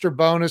get extra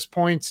bonus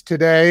points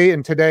today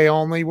and today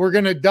only. We're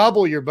going to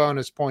double your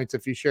bonus points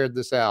if you shared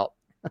this out.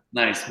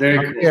 Nice.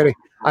 Very cool. Kidding.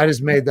 I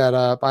just made that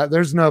up.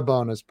 There's no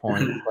bonus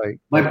point.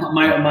 My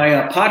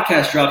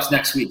podcast drops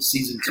next week,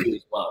 season 2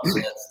 as well.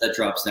 So that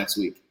drops next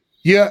week.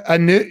 Yeah.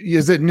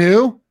 Is it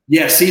new?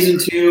 Yeah. Season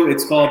 2.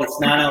 It's called, It's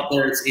Not Out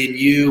There. It's in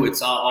you.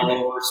 It's all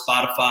over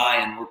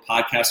Spotify and where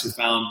podcasts are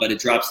found, but it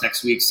drops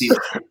next week. Season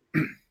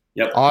 2.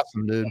 Yep.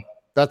 Awesome, dude.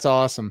 That's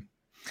awesome.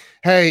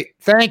 Hey,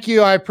 thank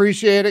you. I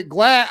appreciate it.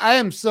 I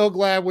am so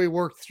glad we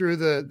worked through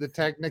the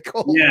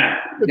technical,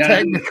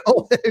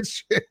 technical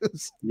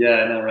issues. Yeah,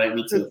 I know, right?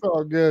 Me too. It's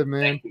all good,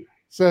 man.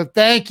 So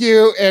thank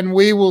you, and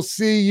we will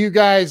see you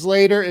guys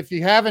later. If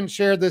you haven't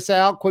shared this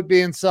out, quit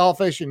being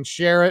selfish and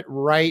share it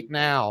right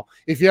now.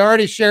 If you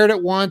already shared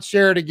it once,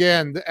 share it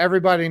again.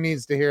 Everybody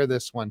needs to hear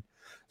this one.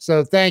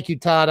 So thank you,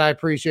 Todd. I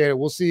appreciate it.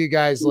 We'll see you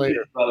guys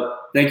later. Brother.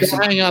 Thank you.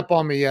 Don't hang up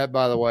on me yet,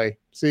 by the way.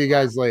 See you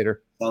guys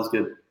later. Sounds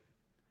good.